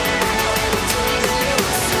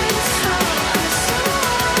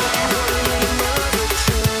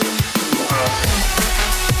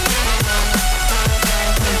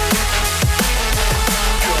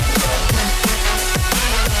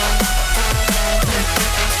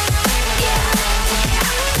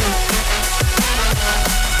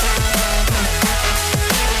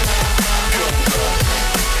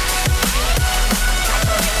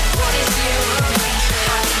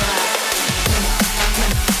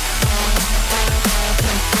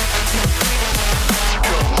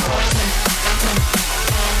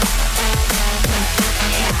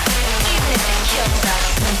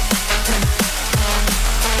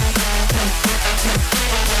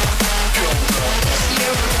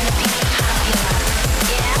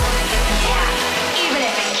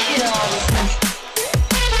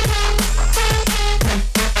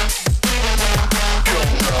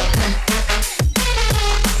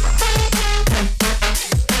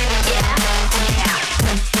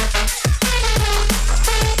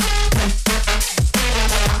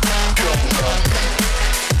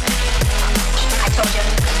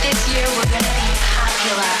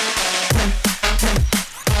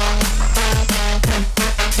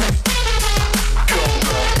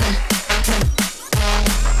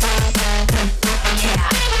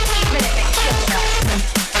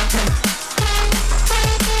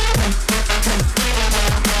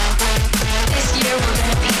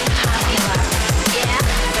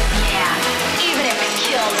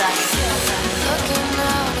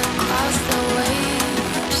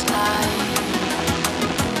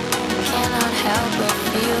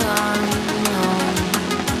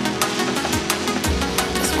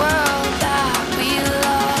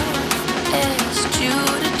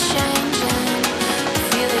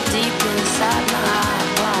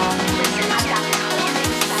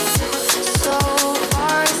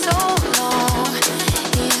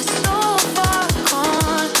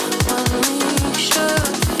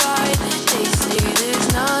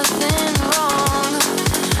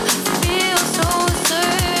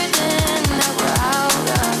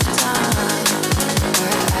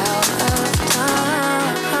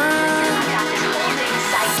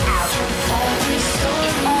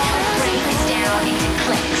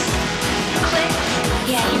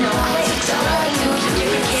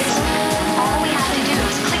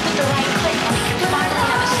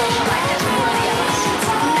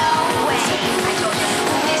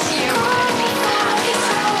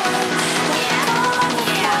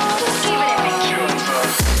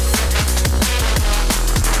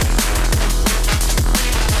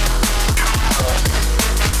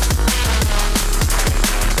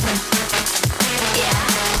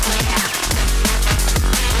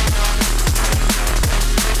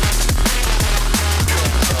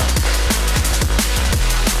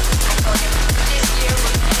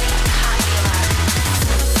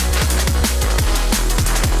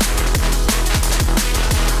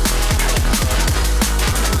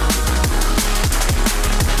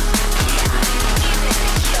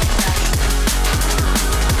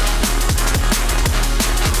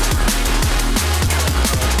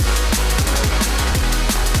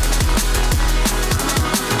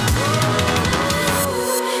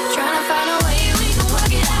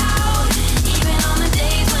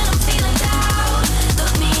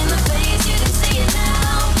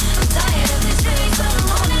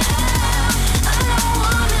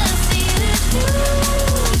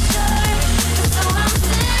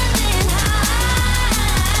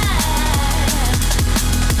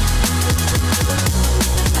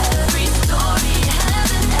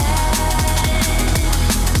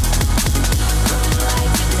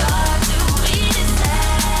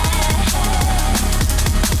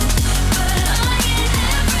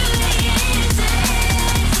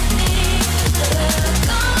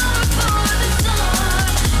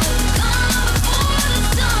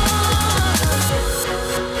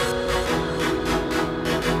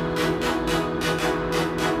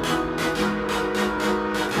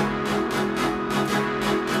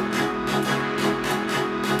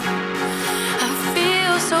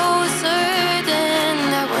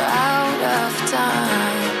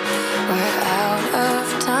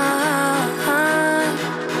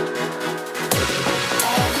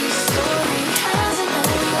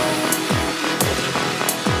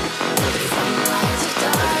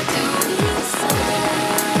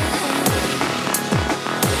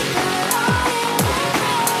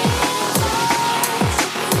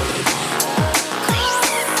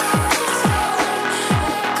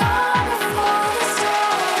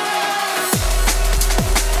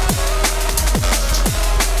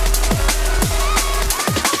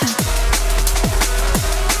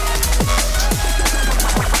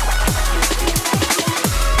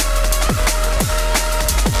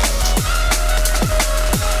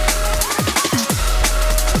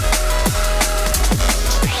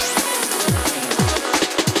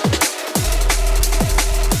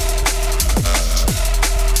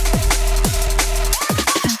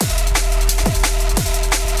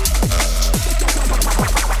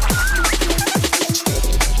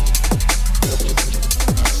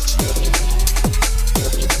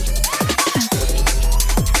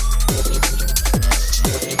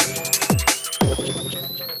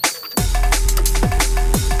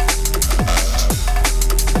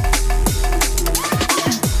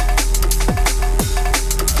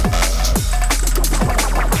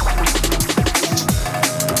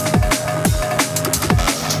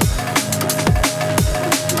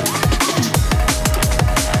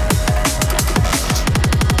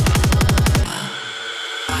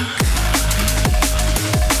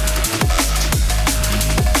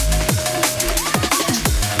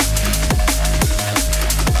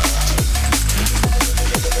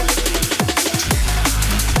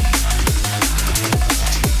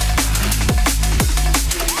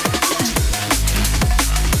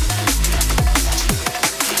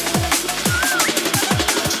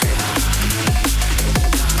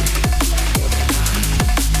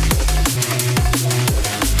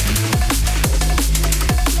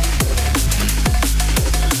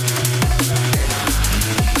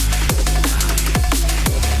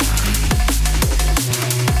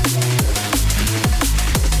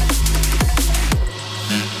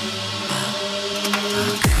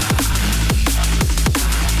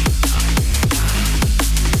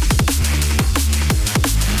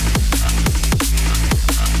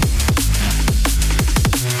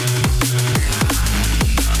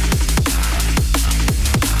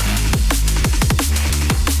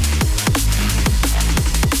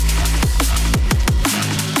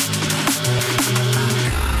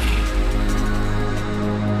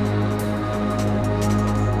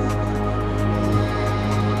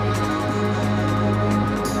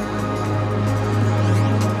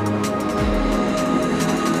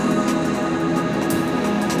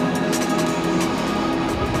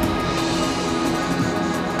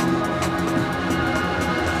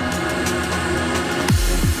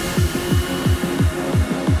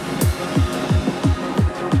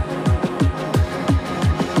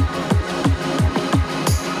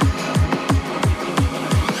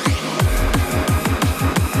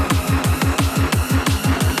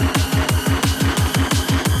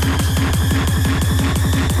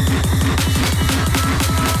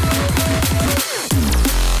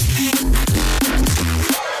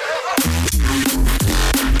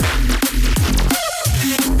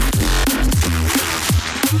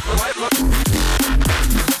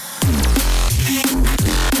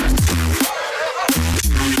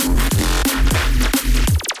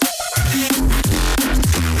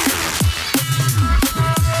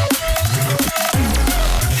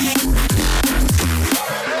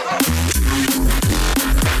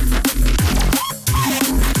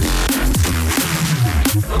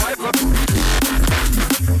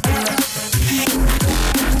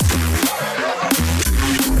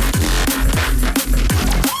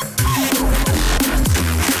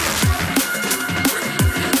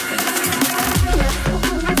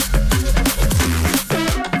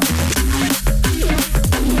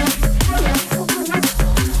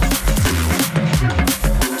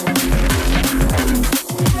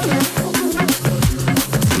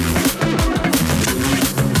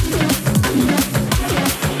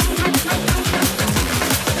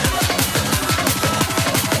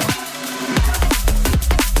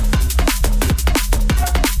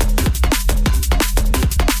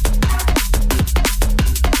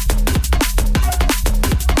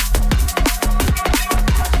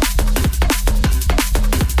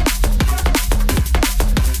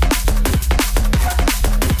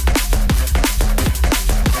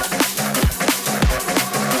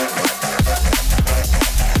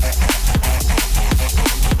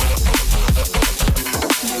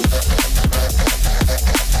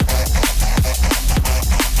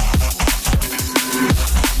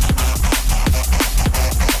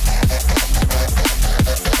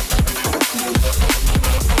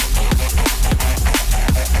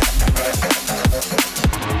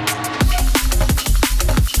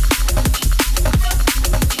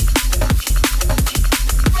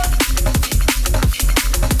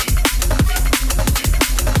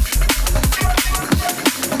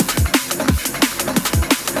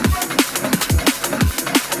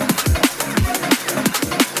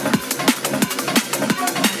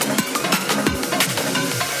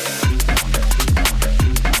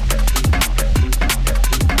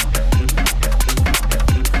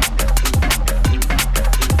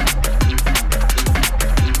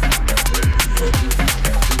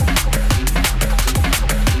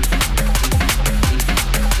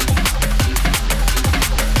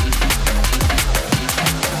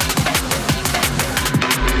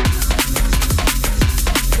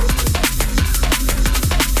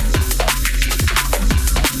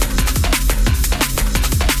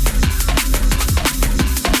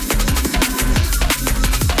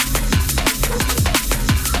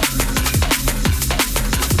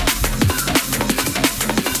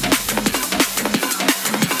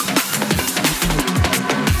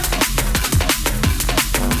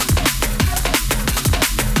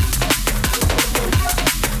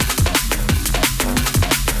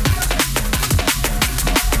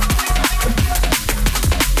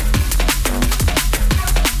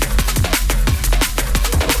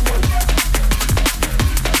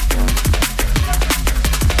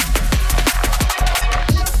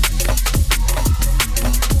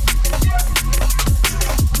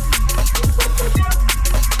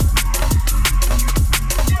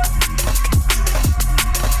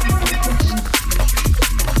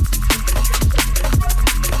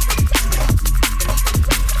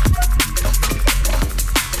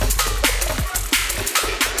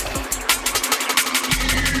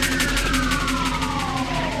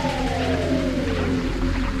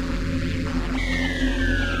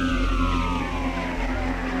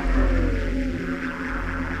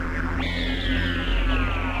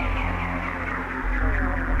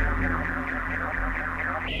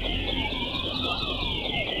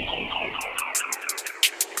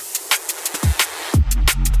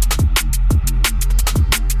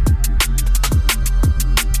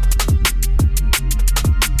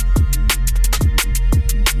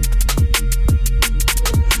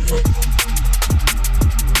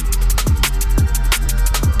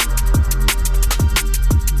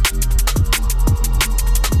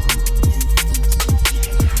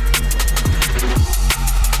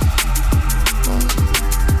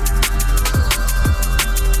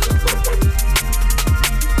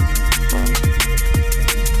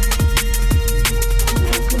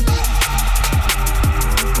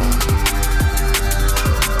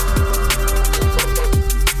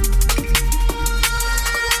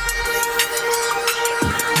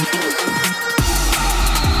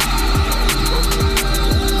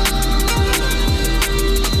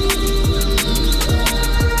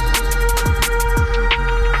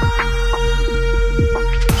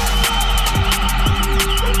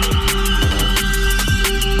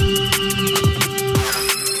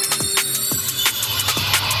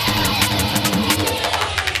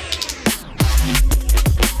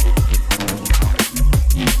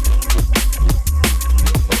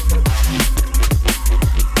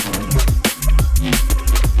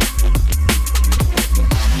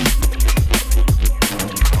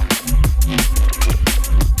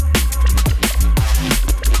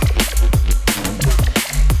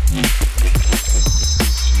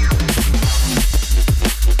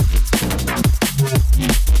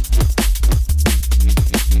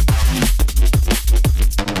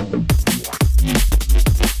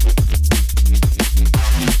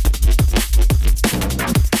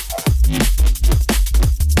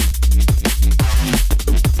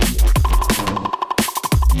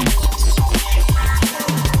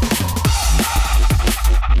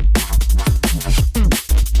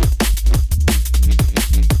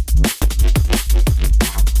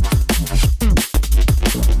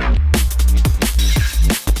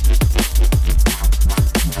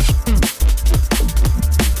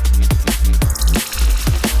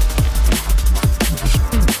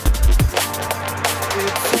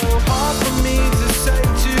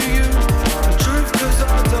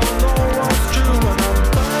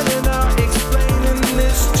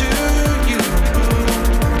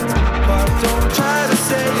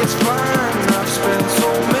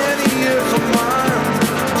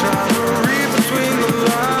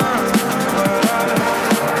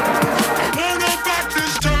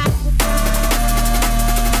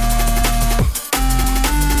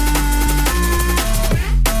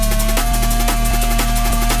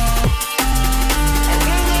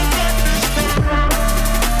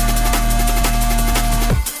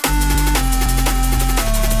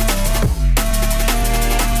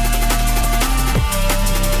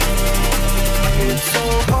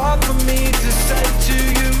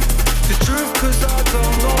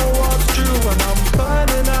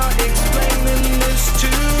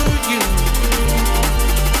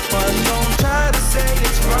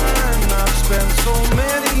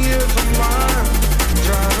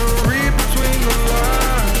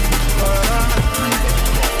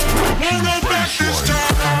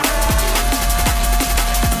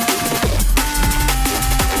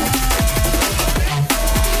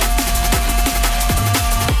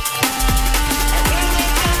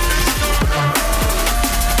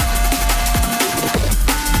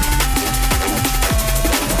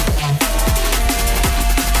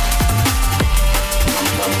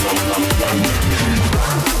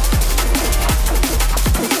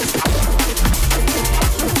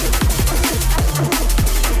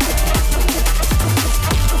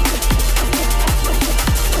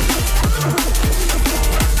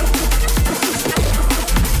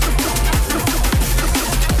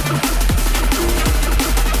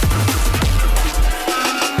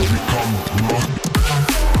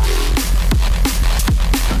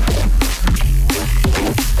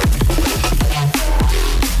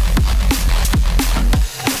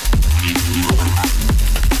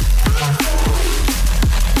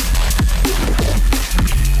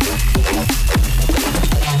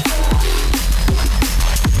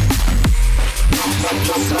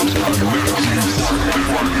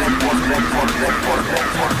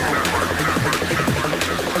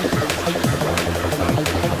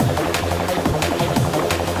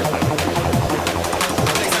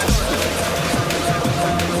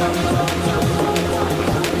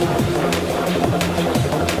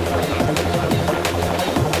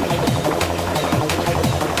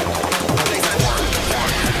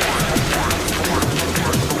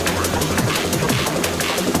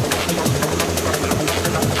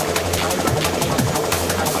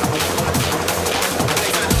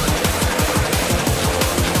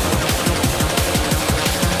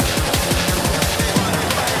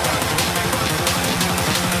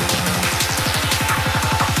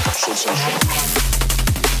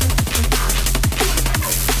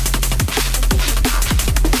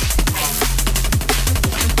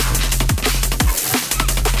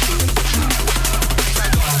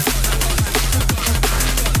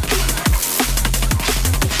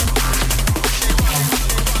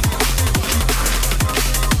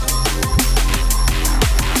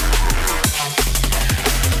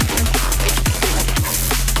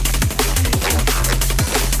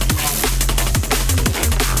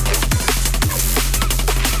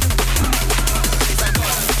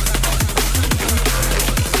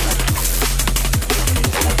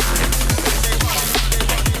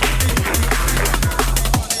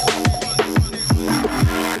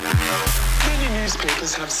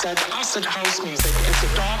 said acid house music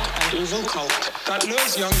is a dark and evil cult that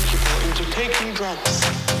lures young people into taking drugs.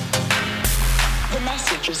 The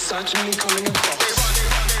message is certainly coming across.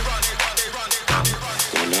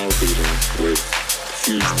 We're now dealing with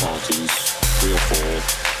huge parties, 3 or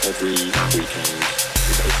 4, every weekend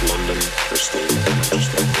in both London, Bristol, and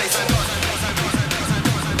Manchester.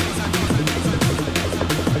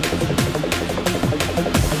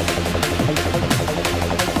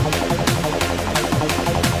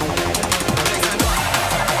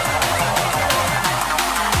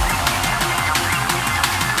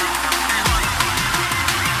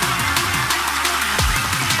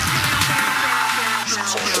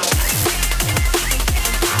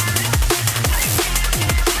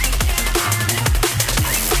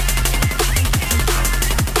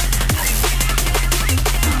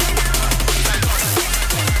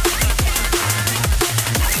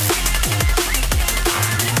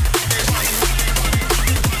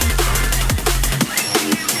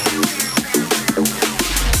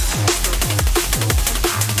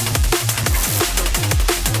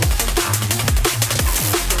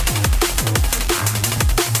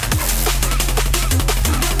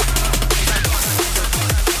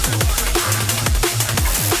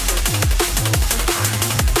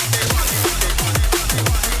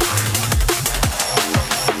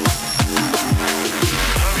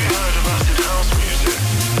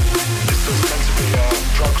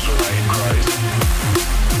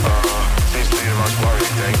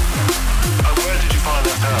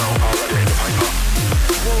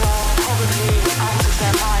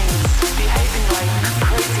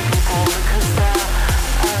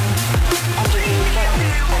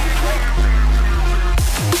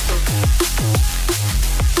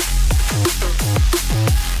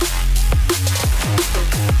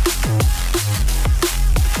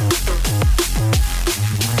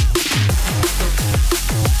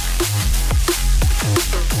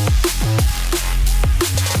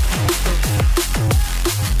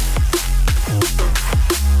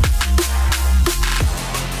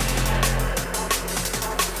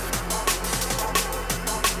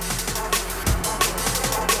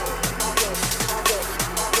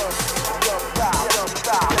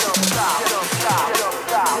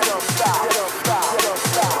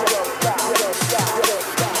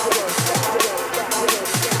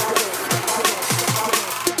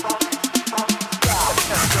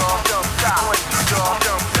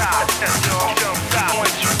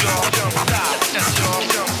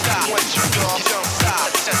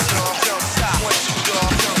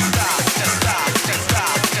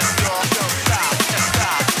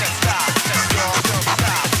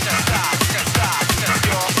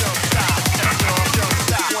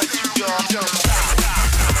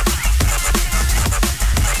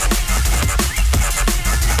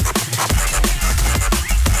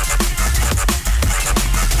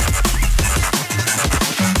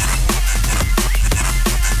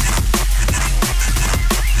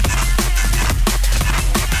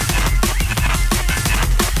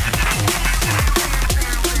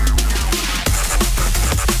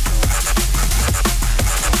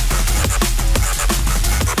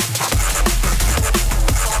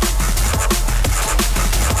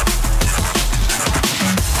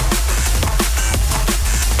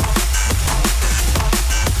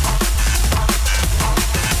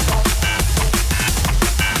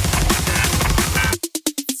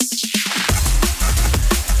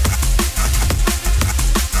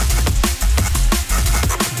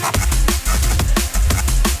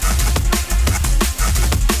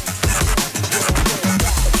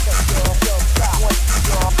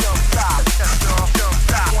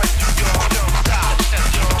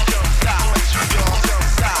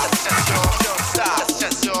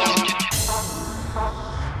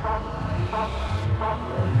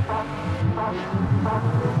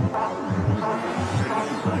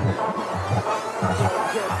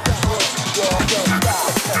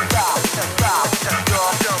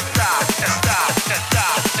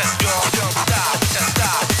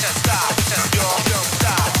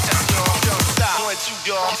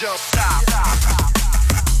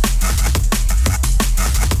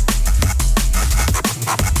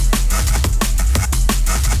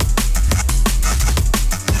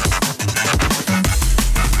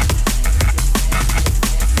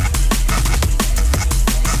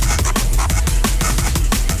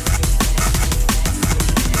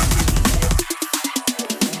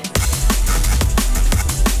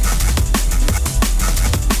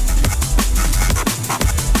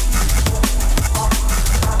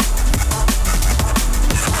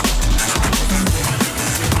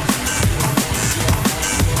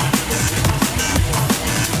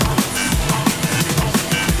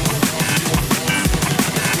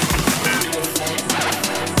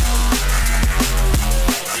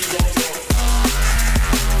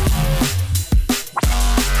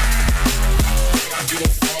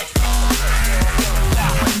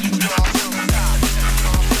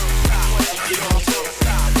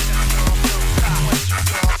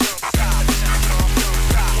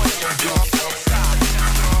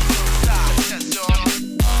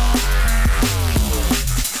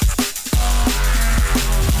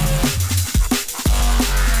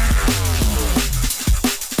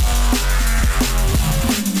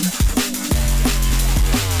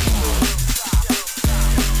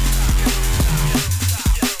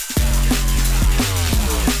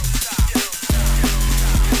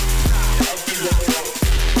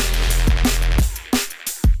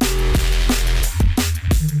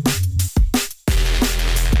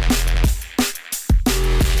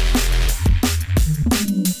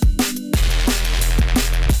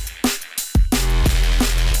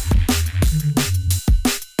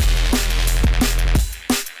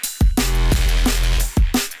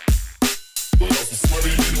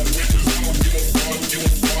 sweaty little witches. I don't give a fuck, you a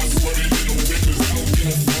fuck, sweaty